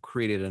also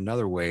created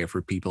another way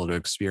for people to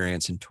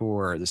experience and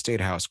tour the State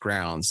House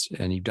grounds,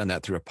 and you've done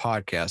that through a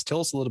podcast. Tell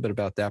us a little bit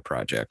about that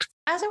project.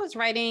 As I was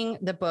writing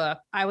the book,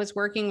 I was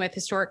working with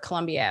Historic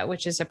Columbia,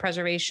 which is a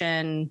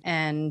preservation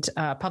and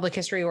public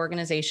history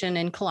organization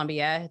in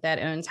Columbia that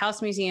owns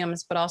house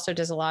museums, but also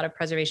does a lot of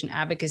preservation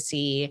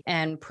advocacy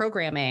and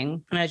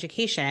programming and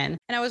education.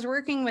 And I was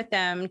working with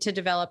them to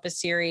develop a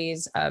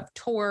series of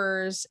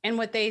tours and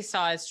what they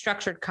saw as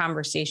structured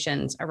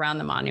conversations around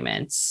the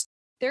monuments.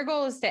 Their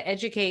goal is to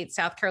educate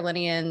South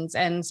Carolinians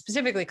and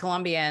specifically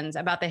Columbians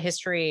about the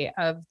history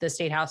of the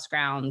State House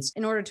grounds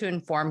in order to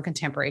inform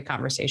contemporary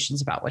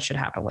conversations about what should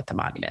happen with the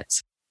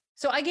monuments.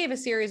 So I gave a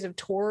series of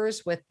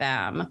tours with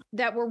them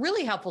that were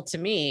really helpful to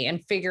me in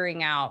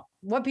figuring out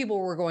what people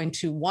were going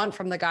to want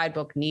from the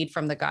guidebook, need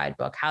from the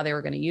guidebook, how they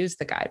were going to use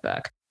the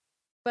guidebook.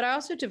 But I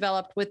also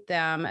developed with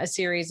them a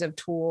series of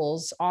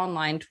tools,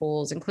 online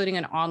tools, including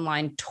an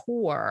online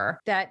tour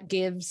that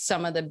gives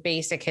some of the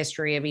basic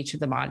history of each of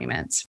the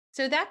monuments.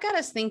 So that got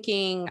us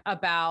thinking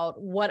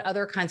about what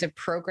other kinds of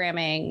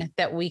programming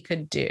that we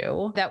could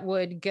do that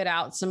would get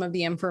out some of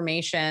the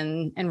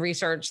information and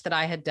research that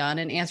I had done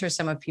and answer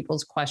some of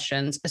people's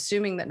questions,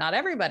 assuming that not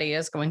everybody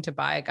is going to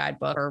buy a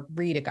guidebook or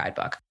read a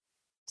guidebook.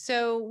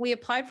 So we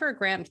applied for a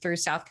grant through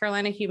South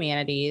Carolina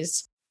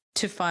Humanities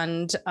to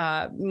fund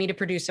me to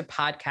produce a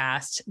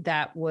podcast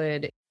that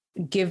would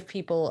give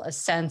people a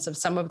sense of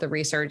some of the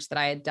research that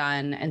I had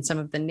done and some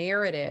of the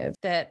narrative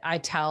that I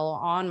tell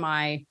on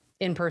my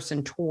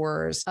in-person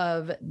tours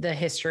of the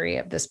history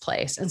of this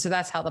place. And so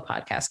that's how the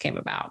podcast came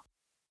about.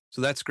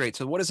 So that's great.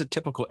 So what does a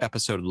typical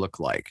episode look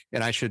like?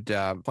 And I should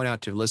point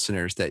out to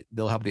listeners that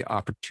they'll have the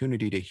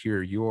opportunity to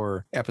hear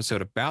your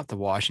episode about the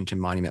Washington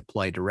Monument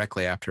play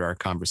directly after our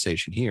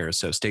conversation here.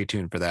 So stay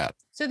tuned for that.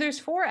 So there's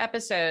 4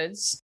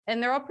 episodes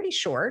and they're all pretty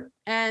short.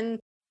 And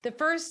the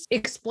first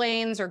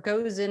explains or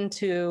goes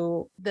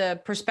into the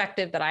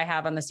perspective that I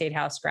have on the State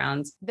House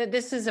grounds, that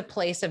this is a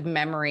place of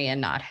memory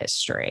and not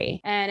history.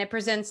 And it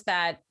presents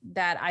that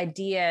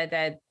idea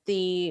that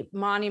the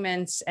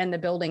monuments and the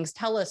buildings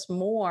tell us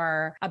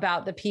more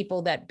about the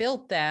people that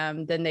built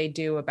them than they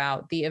do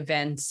about the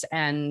events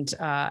and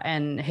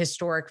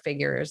historic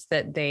figures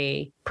that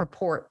they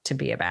purport to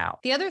be about.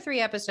 The other 3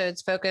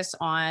 episodes focus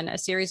on a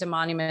series of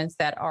monuments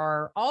that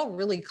are all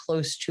really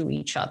close to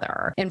each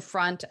other in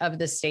front of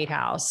the State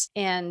House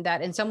and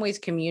that in some ways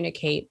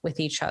communicate with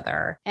each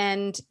other.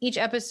 And each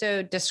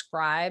episode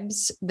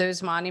describes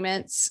those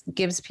monuments,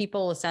 gives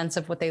people a sense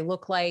of what they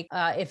look like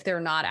if they're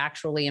not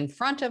actually in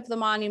front of the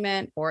monument,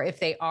 or if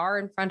they are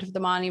in front of the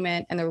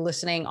monument and they're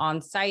listening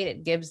on site,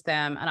 it gives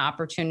them an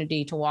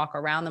opportunity to walk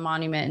around the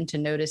monument and to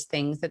notice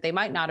things that they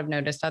might not have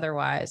noticed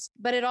otherwise.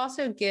 But it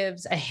also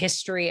gives a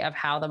history of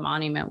how the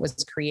monument was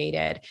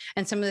created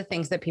and some of the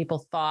things that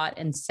people thought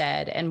and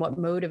said and what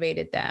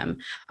motivated them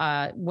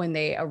when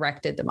they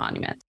erected the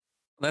monument.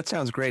 That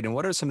sounds great. And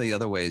what are some of the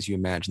other ways you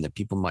imagine that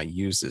people might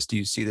use this? Do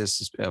you see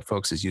this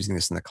folks as using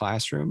this in the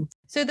classroom?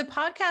 So the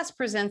podcast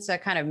presents a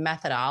kind of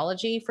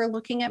methodology for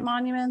looking at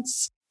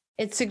monuments.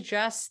 It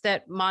suggests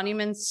that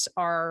monuments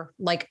are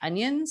like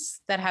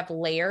onions that have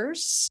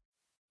layers,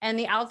 and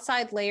the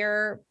outside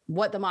layer,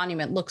 what the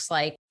monument looks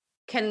like,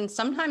 can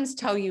sometimes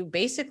tell you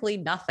basically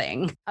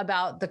nothing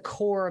about the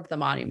core of the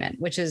monument,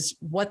 which is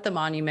what the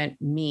monument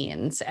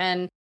means.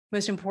 And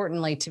most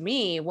importantly to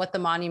me, what the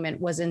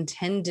monument was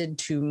intended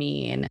to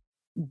mean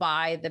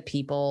by the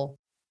people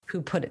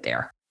who put it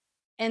there.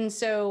 And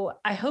so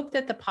I hope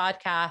that the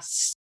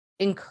podcast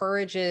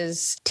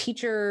encourages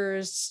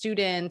teachers,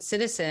 students,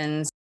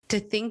 citizens to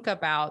think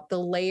about the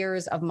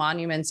layers of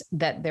monuments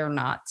that they're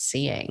not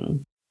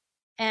seeing.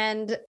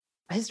 And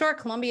Historic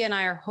Columbia and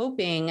I are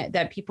hoping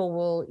that people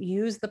will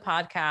use the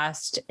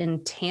podcast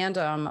in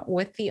tandem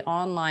with the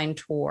online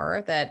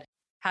tour that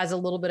has a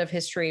little bit of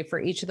history for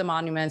each of the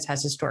monuments,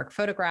 has historic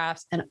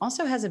photographs, and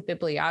also has a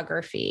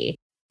bibliography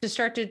to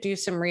start to do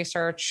some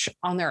research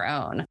on their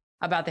own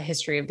about the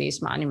history of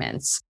these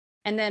monuments.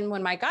 And then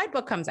when my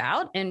guidebook comes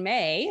out in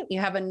May, you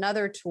have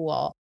another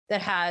tool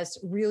that has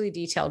really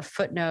detailed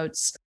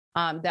footnotes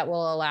that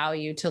will allow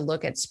you to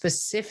look at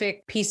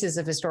specific pieces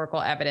of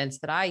historical evidence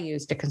that I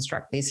use to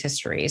construct these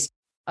histories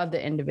of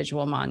the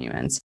individual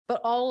monuments. But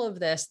all of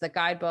this, the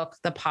guidebook,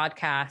 the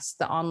podcast,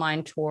 the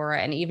online tour,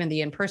 and even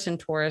the in-person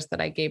tours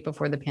that I gave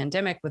before the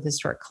pandemic with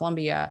Historic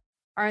Columbia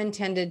are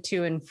intended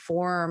to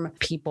inform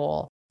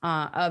people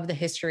of the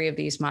history of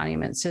these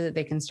monuments so that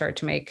they can start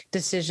to make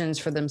decisions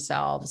for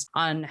themselves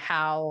on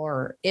how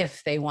or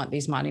if they want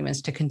these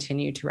monuments to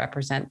continue to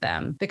represent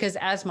them. Because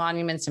as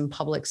monuments in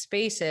public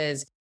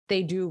spaces,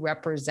 they do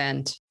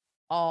represent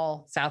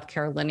all South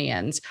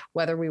Carolinians,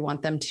 whether we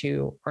want them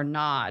to or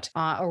not,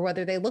 or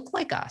whether they look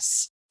like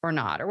us or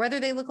not, or whether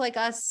they look like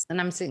us, and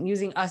I'm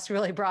using us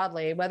really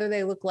broadly, whether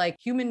they look like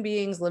human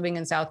beings living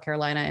in South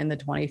Carolina in the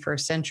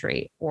 21st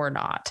century or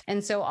not.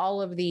 And so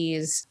all of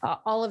these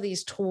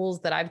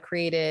tools that I've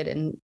created,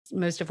 and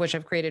most of which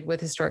I've created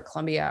with Historic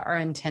Columbia, are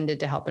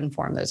intended to help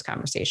inform those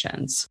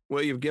conversations.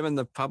 Well, you've given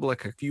the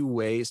public a few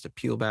ways to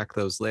peel back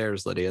those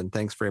layers, Lydia, and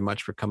thanks very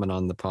much for coming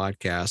on the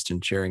podcast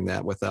and sharing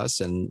that with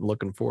us, and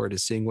looking forward to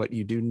seeing what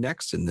you do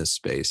next in this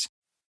space.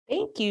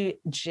 Thank you,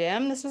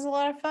 Jim. This was a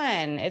lot of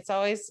fun. It's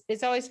always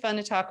fun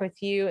to talk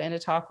with you and to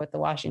talk with the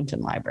Washington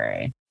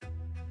Library.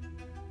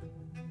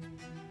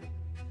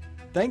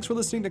 Thanks for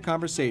listening to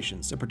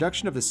Conversations, a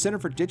production of the Center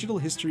for Digital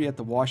History at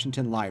the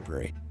Washington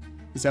Library.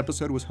 This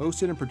episode was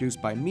hosted and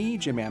produced by me,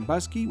 Jim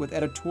Ambuske, with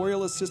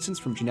editorial assistance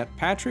from Jeanette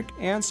Patrick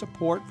and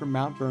support from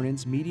Mount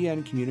Vernon's Media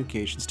and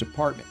Communications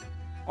Department.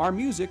 Our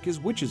music is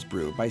Witch's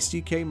Brew by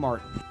C.K.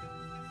 Martin.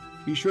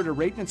 Be sure to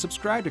rate and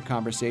subscribe to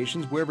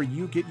Conversations wherever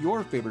you get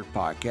your favorite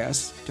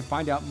podcasts. To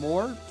find out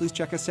more, please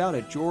check us out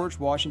at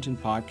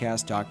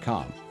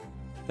georgewashingtonpodcast.com.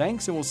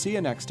 Thanks, and we'll see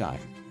you next time.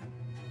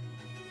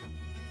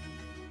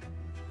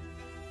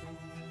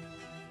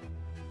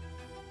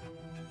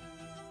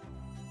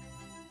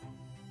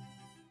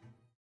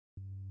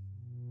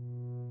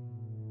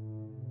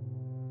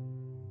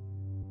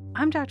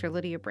 I'm Dr.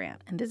 Lydia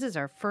Brandt, and this is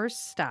our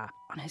first stop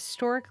on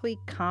Historically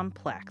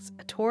Complex,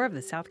 a tour of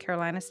the South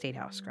Carolina State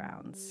House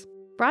grounds.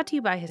 Brought to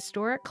you by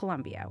Historic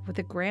Columbia with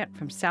a grant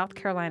from South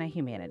Carolina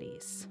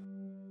Humanities.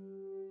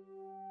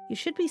 You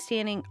should be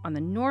standing on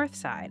the north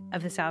side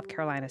of the South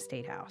Carolina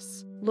State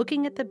House,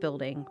 looking at the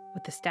building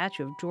with the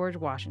statue of George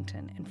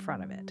Washington in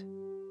front of it.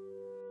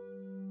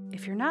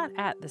 If you're not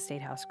at the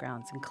State House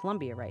grounds in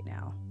Columbia right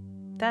now,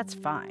 that's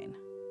fine.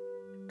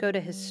 Go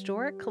to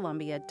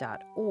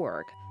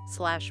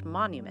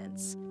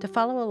historiccolumbia.org/monuments to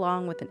follow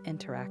along with an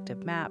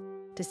interactive map,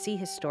 to see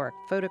historic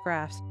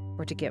photographs,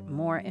 or to get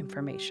more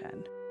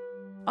information.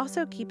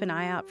 Also, keep an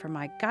eye out for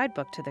my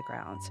guidebook to the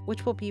grounds,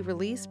 which will be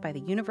released by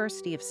the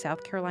University of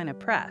South Carolina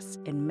Press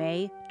in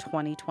May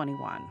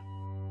 2021.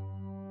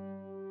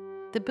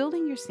 The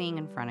building you're seeing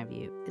in front of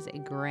you is a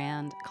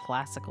grand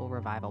classical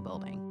revival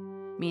building,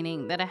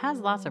 meaning that it has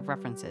lots of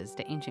references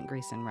to ancient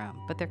Greece and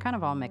Rome, but they're kind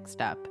of all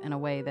mixed up in a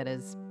way that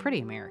is pretty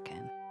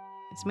American.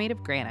 It's made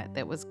of granite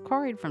that was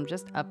quarried from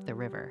just up the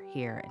river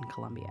here in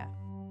Columbia.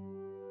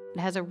 It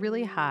has a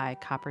really high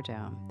copper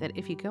dome that,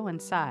 if you go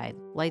inside,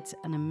 lights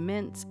an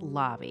immense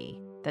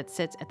lobby that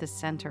sits at the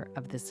center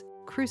of this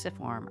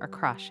cruciform or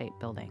cross-shaped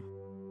building.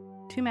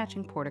 Two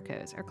matching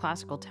porticos, or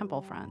classical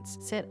temple fronts,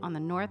 sit on the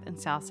north and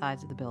south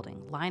sides of the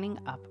building, lining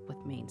up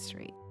with Main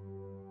Street.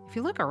 If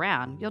you look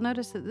around, you'll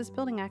notice that this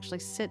building actually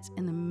sits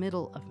in the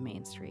middle of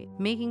Main Street,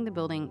 making the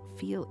building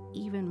feel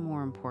even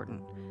more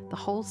important. The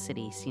whole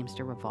city seems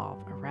to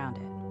revolve around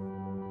it.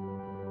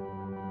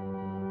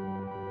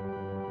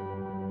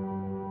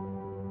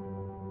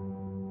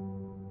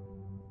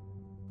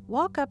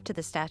 Walk up to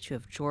the statue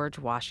of George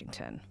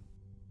Washington.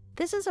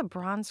 This is a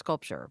bronze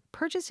sculpture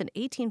purchased in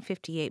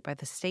 1858 by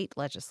the state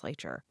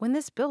legislature, when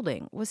this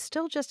building was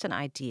still just an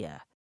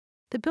idea.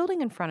 The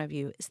building in front of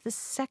you is the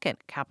second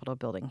Capitol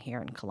building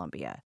here in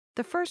Columbia.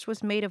 The first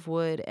was made of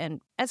wood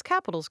and, as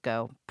capitals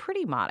go,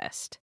 pretty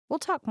modest. We'll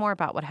talk more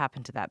about what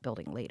happened to that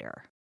building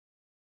later.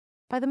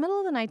 By the middle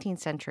of the 19th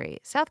century,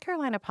 South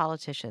Carolina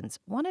politicians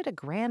wanted a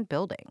grand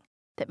building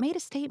that made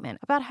a statement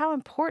about how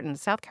important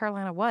South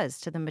Carolina was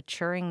to the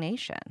maturing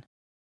nation.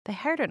 They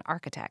hired an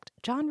architect,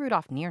 John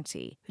Rudolph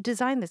Nearncy, who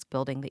designed this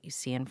building that you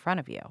see in front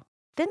of you.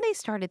 Then they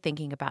started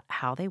thinking about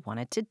how they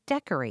wanted to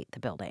decorate the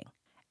building.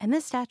 And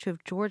this statue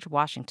of George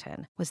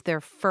Washington was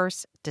their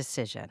first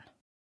decision.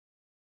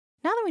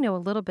 Now that we know a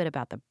little bit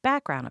about the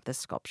background of this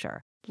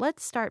sculpture,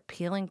 let's start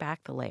peeling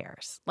back the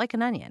layers, like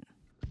an onion.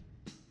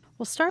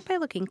 We'll start by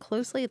looking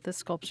closely at the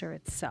sculpture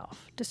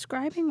itself,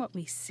 describing what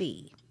we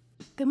see.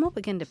 Then we'll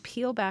begin to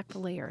peel back the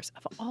layers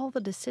of all the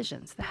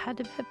decisions that had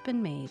to have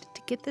been made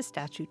to get the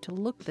statue to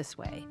look this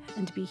way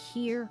and to be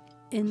here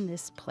in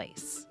this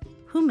place.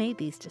 Who made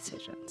these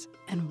decisions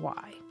and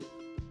why?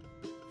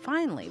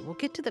 Finally, we'll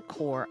get to the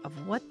core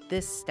of what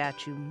this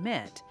statue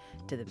meant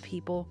to the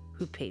people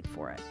who paid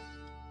for it.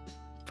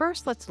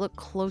 First, let's look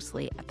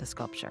closely at the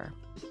sculpture.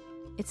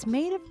 It's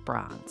made of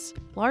bronze,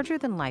 larger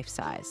than life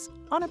size,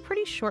 on a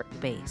pretty short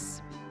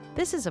base.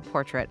 This is a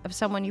portrait of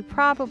someone you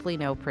probably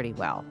know pretty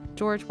well,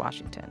 George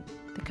Washington,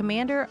 the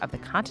commander of the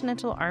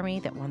Continental Army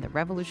that won the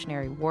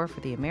Revolutionary War for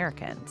the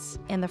Americans,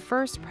 and the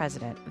first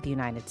president of the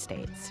United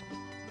States.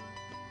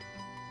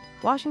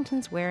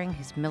 Washington's wearing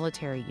his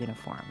military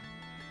uniform.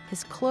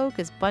 His cloak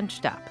is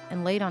bunched up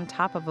and laid on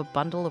top of a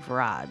bundle of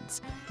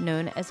rods,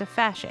 known as a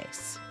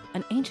fasces,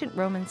 an ancient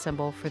Roman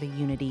symbol for the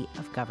unity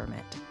of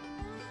government.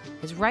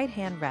 His right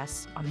hand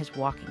rests on his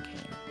walking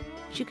cane,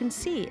 which you can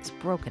see is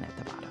broken at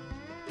the bottom.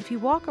 If you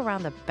walk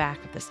around the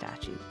back of the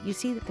statue, you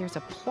see that there's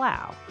a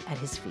plow at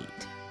his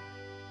feet.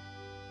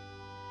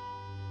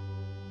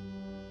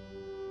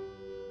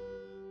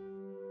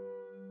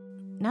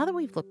 Now that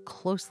we've looked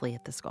closely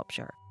at the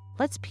sculpture,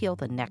 let's peel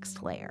the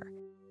next layer.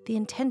 The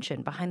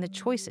intention behind the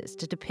choices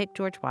to depict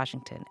George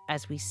Washington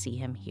as we see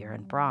him here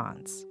in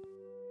bronze.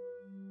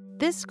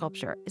 This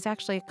sculpture is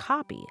actually a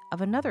copy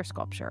of another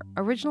sculpture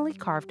originally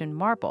carved in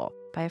marble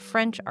by a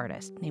French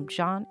artist named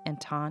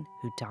Jean-Antoine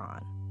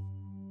Houdon.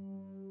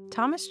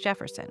 Thomas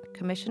Jefferson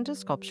commissioned a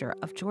sculpture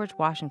of George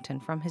Washington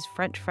from his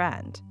French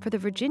friend for the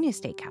Virginia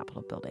State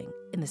Capitol building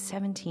in the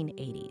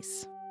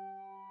 1780s.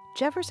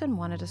 Jefferson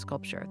wanted a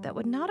sculpture that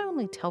would not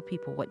only tell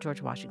people what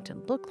George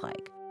Washington looked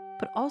like,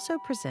 but also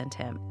present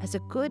him as a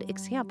good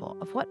example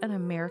of what an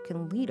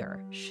American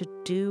leader should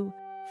do,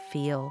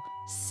 feel,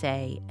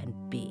 say, and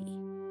be.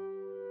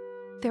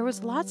 There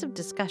was lots of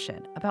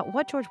discussion about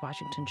what George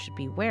Washington should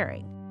be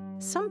wearing.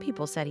 Some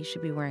people said he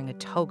should be wearing a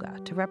toga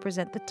to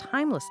represent the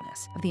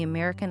timelessness of the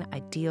American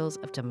ideals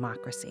of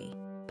democracy.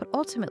 But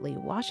ultimately,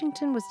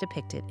 Washington was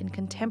depicted in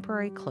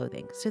contemporary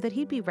clothing so that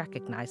he'd be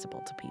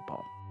recognizable to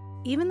people.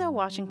 Even though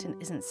Washington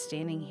isn't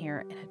standing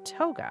here in a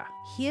toga,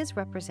 he is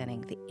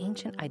representing the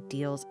ancient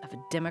ideals of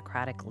a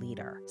democratic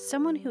leader,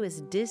 someone who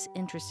is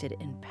disinterested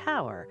in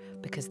power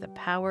because the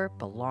power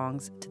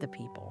belongs to the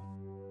people.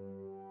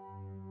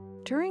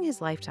 During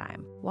his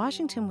lifetime,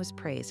 Washington was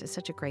praised as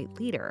such a great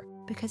leader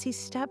because he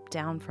stepped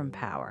down from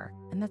power,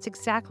 and that's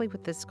exactly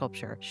what this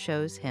sculpture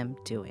shows him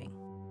doing.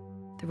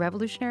 The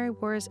Revolutionary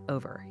War is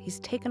over, he's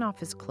taken off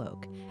his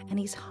cloak, and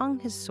he's hung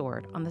his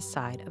sword on the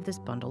side of this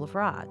bundle of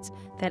rods,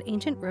 that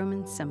ancient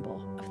Roman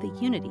symbol of the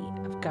unity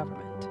of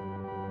government.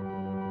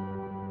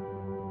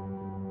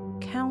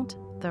 Count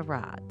the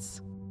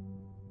rods.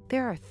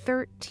 There are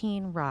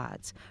 13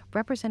 rods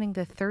representing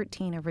the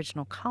 13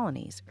 original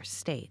colonies or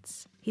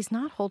states. He's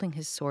not holding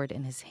his sword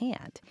in his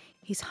hand.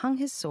 He's hung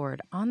his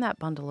sword on that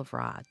bundle of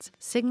rods,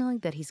 signaling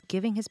that he's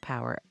giving his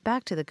power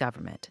back to the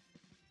government.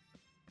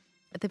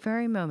 At the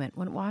very moment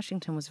when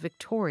Washington was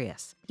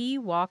victorious, He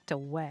walked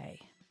away.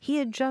 he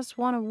had just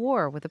won a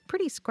war with a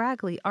pretty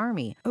scraggly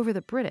army over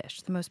the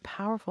British, the most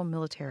powerful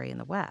military in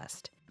the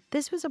West.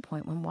 This was a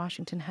point when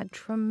Washington had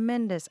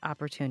tremendous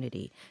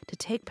opportunity to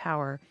take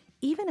power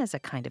even as a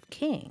kind of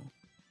king.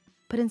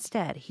 But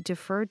instead, he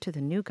deferred to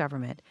the new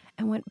government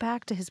and went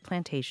back to his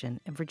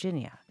plantation in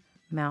Virginia,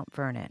 Mount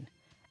Vernon.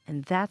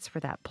 And that's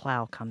where that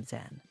plow comes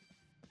in.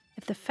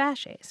 If the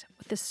fasces,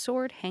 with the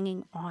sword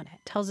hanging on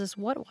it, tells us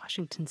what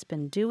Washington's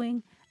been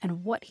doing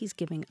and what he's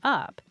giving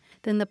up,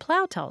 then the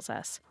plow tells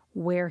us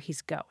where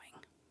he's going.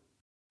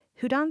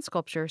 Houdon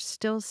sculpture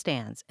still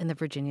stands in the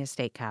Virginia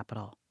state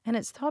capitol, and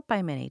it's thought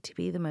by many to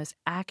be the most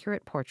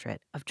accurate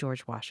portrait of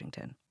George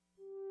Washington.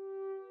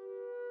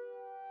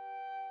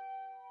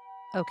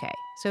 Okay,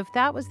 so if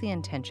that was the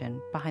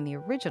intention behind the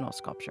original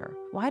sculpture,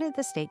 why did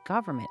the state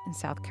government in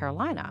South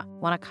Carolina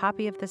want a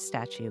copy of this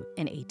statue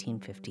in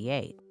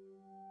 1858?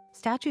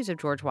 Statues of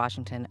George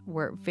Washington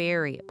were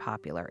very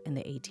popular in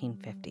the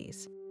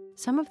 1850s.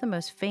 Some of the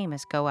most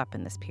famous go up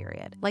in this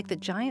period, like the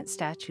giant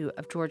statue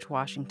of George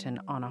Washington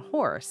on a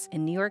horse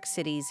in New York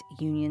City's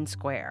Union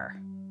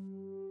Square.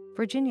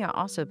 Virginia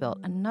also built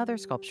another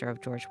sculpture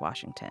of George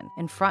Washington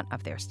in front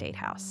of their state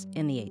house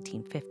in the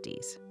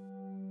 1850s.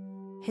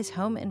 His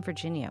home in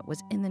Virginia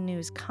was in the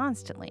news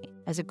constantly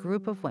as a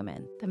group of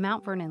women, The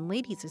Mount Vernon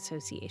Ladies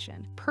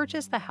Association,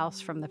 purchased the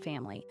house from the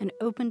family and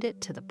opened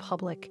it to the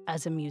public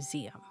as a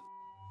museum.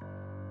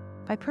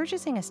 by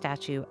purchasing a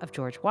statue of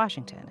George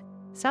Washington,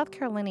 South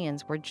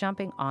Carolinians were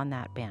jumping on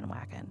that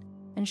bandwagon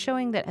and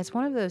showing that as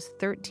one of those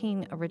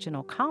 13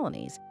 original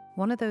colonies,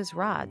 one of those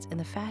rods in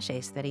the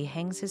fasces that he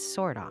hangs his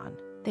sword on,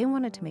 they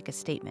wanted to make a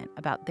statement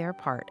about their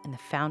part in the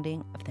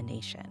founding of the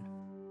nation.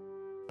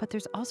 But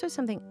there's also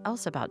something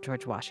else about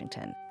George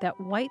Washington That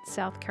white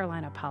South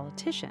Carolina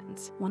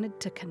politicians wanted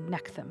to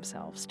connect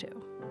themselves to.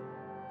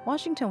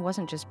 Washington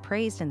wasn't just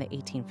praised in the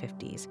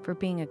 1850s for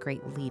being a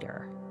great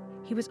leader.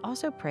 He was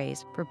also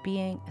praised for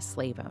being a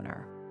slave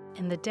owner.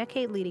 In the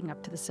decade leading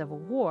up to the Civil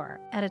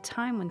War, at a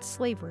time when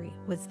slavery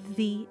was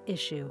the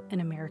issue in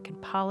American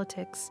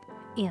politics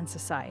and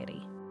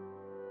society.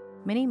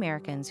 Many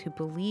Americans who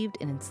believed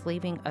in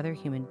enslaving other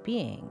human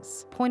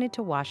beings pointed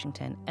to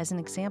Washington as an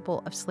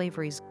example of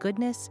slavery's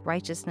goodness,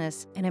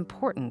 righteousness, and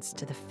importance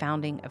to the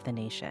founding of the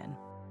nation.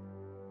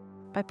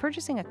 By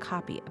purchasing a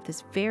copy of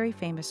this very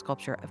famous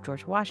sculpture of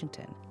George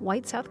Washington,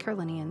 White South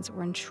Carolinians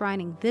were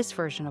enshrining this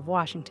version of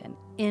Washington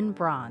in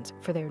bronze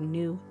for their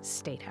new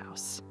state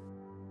house,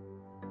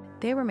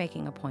 they were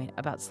making a point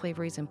about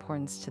slavery's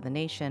importance to the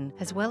nation,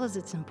 as well as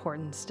its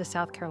importance to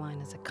South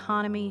Carolina's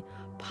economy,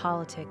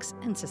 politics,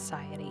 and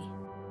society.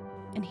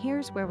 and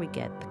here's where we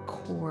get the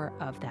core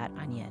of that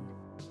onion,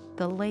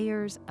 the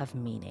layers of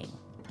meaning.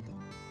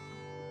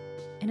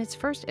 In its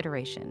first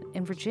iteration,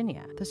 in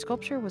Virginia, the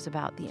sculpture was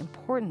about the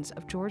importance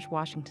of George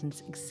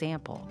Washington's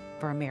example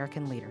for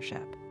American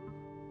leadership.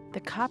 The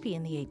copy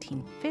in the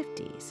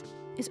 1850s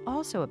is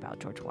also about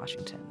George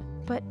Washington,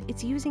 but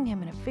it's using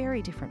him in a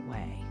very different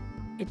way.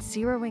 It's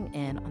zeroing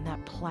in on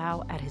that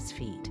plow at his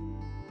feet,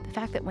 the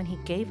fact that when he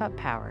gave up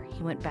power,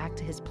 he went back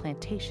to his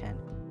plantation,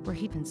 where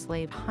he'd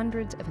enslaved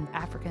hundreds of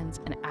Africans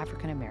and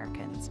African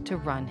Americans to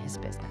run his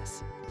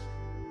business.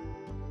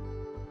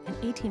 In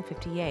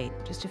 1858,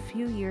 just a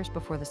few years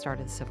before the start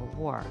of the Civil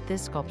War,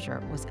 this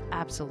sculpture was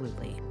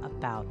absolutely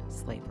about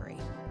slavery.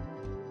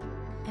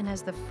 And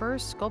as the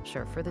first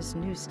sculpture for this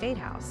new state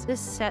house, this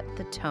set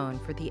the tone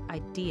for the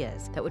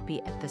ideas that would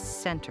be at the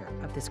center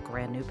of this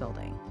brand new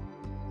building.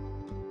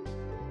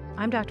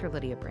 I'm Dr.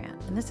 Lydia Brandt,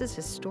 and this is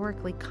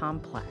Historically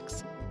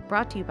Complex,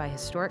 brought to you by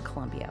Historic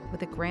Columbia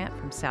with a grant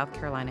from South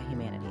Carolina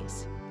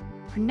Humanities.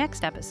 Our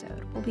next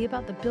episode will be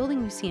about the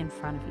building you see in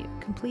front of you,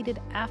 completed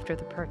after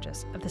the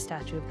purchase of the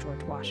statue of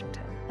George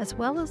Washington, as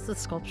well as the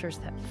sculptures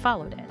that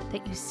followed it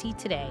that you see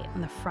today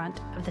on the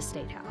front of the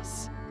State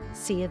House.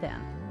 See you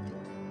then.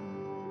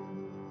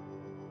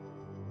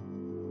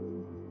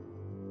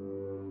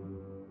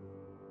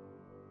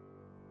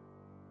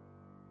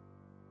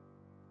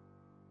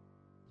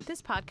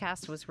 This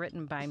podcast was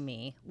written by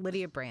me,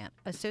 Lydia Brandt,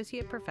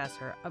 Associate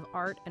Professor of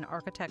Art and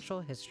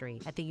Architectural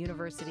History at the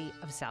University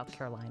of South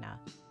Carolina.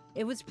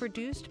 It was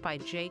produced by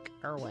Jake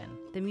Irwin.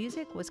 The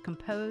music was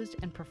composed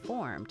and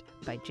performed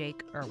by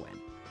Jake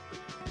Irwin.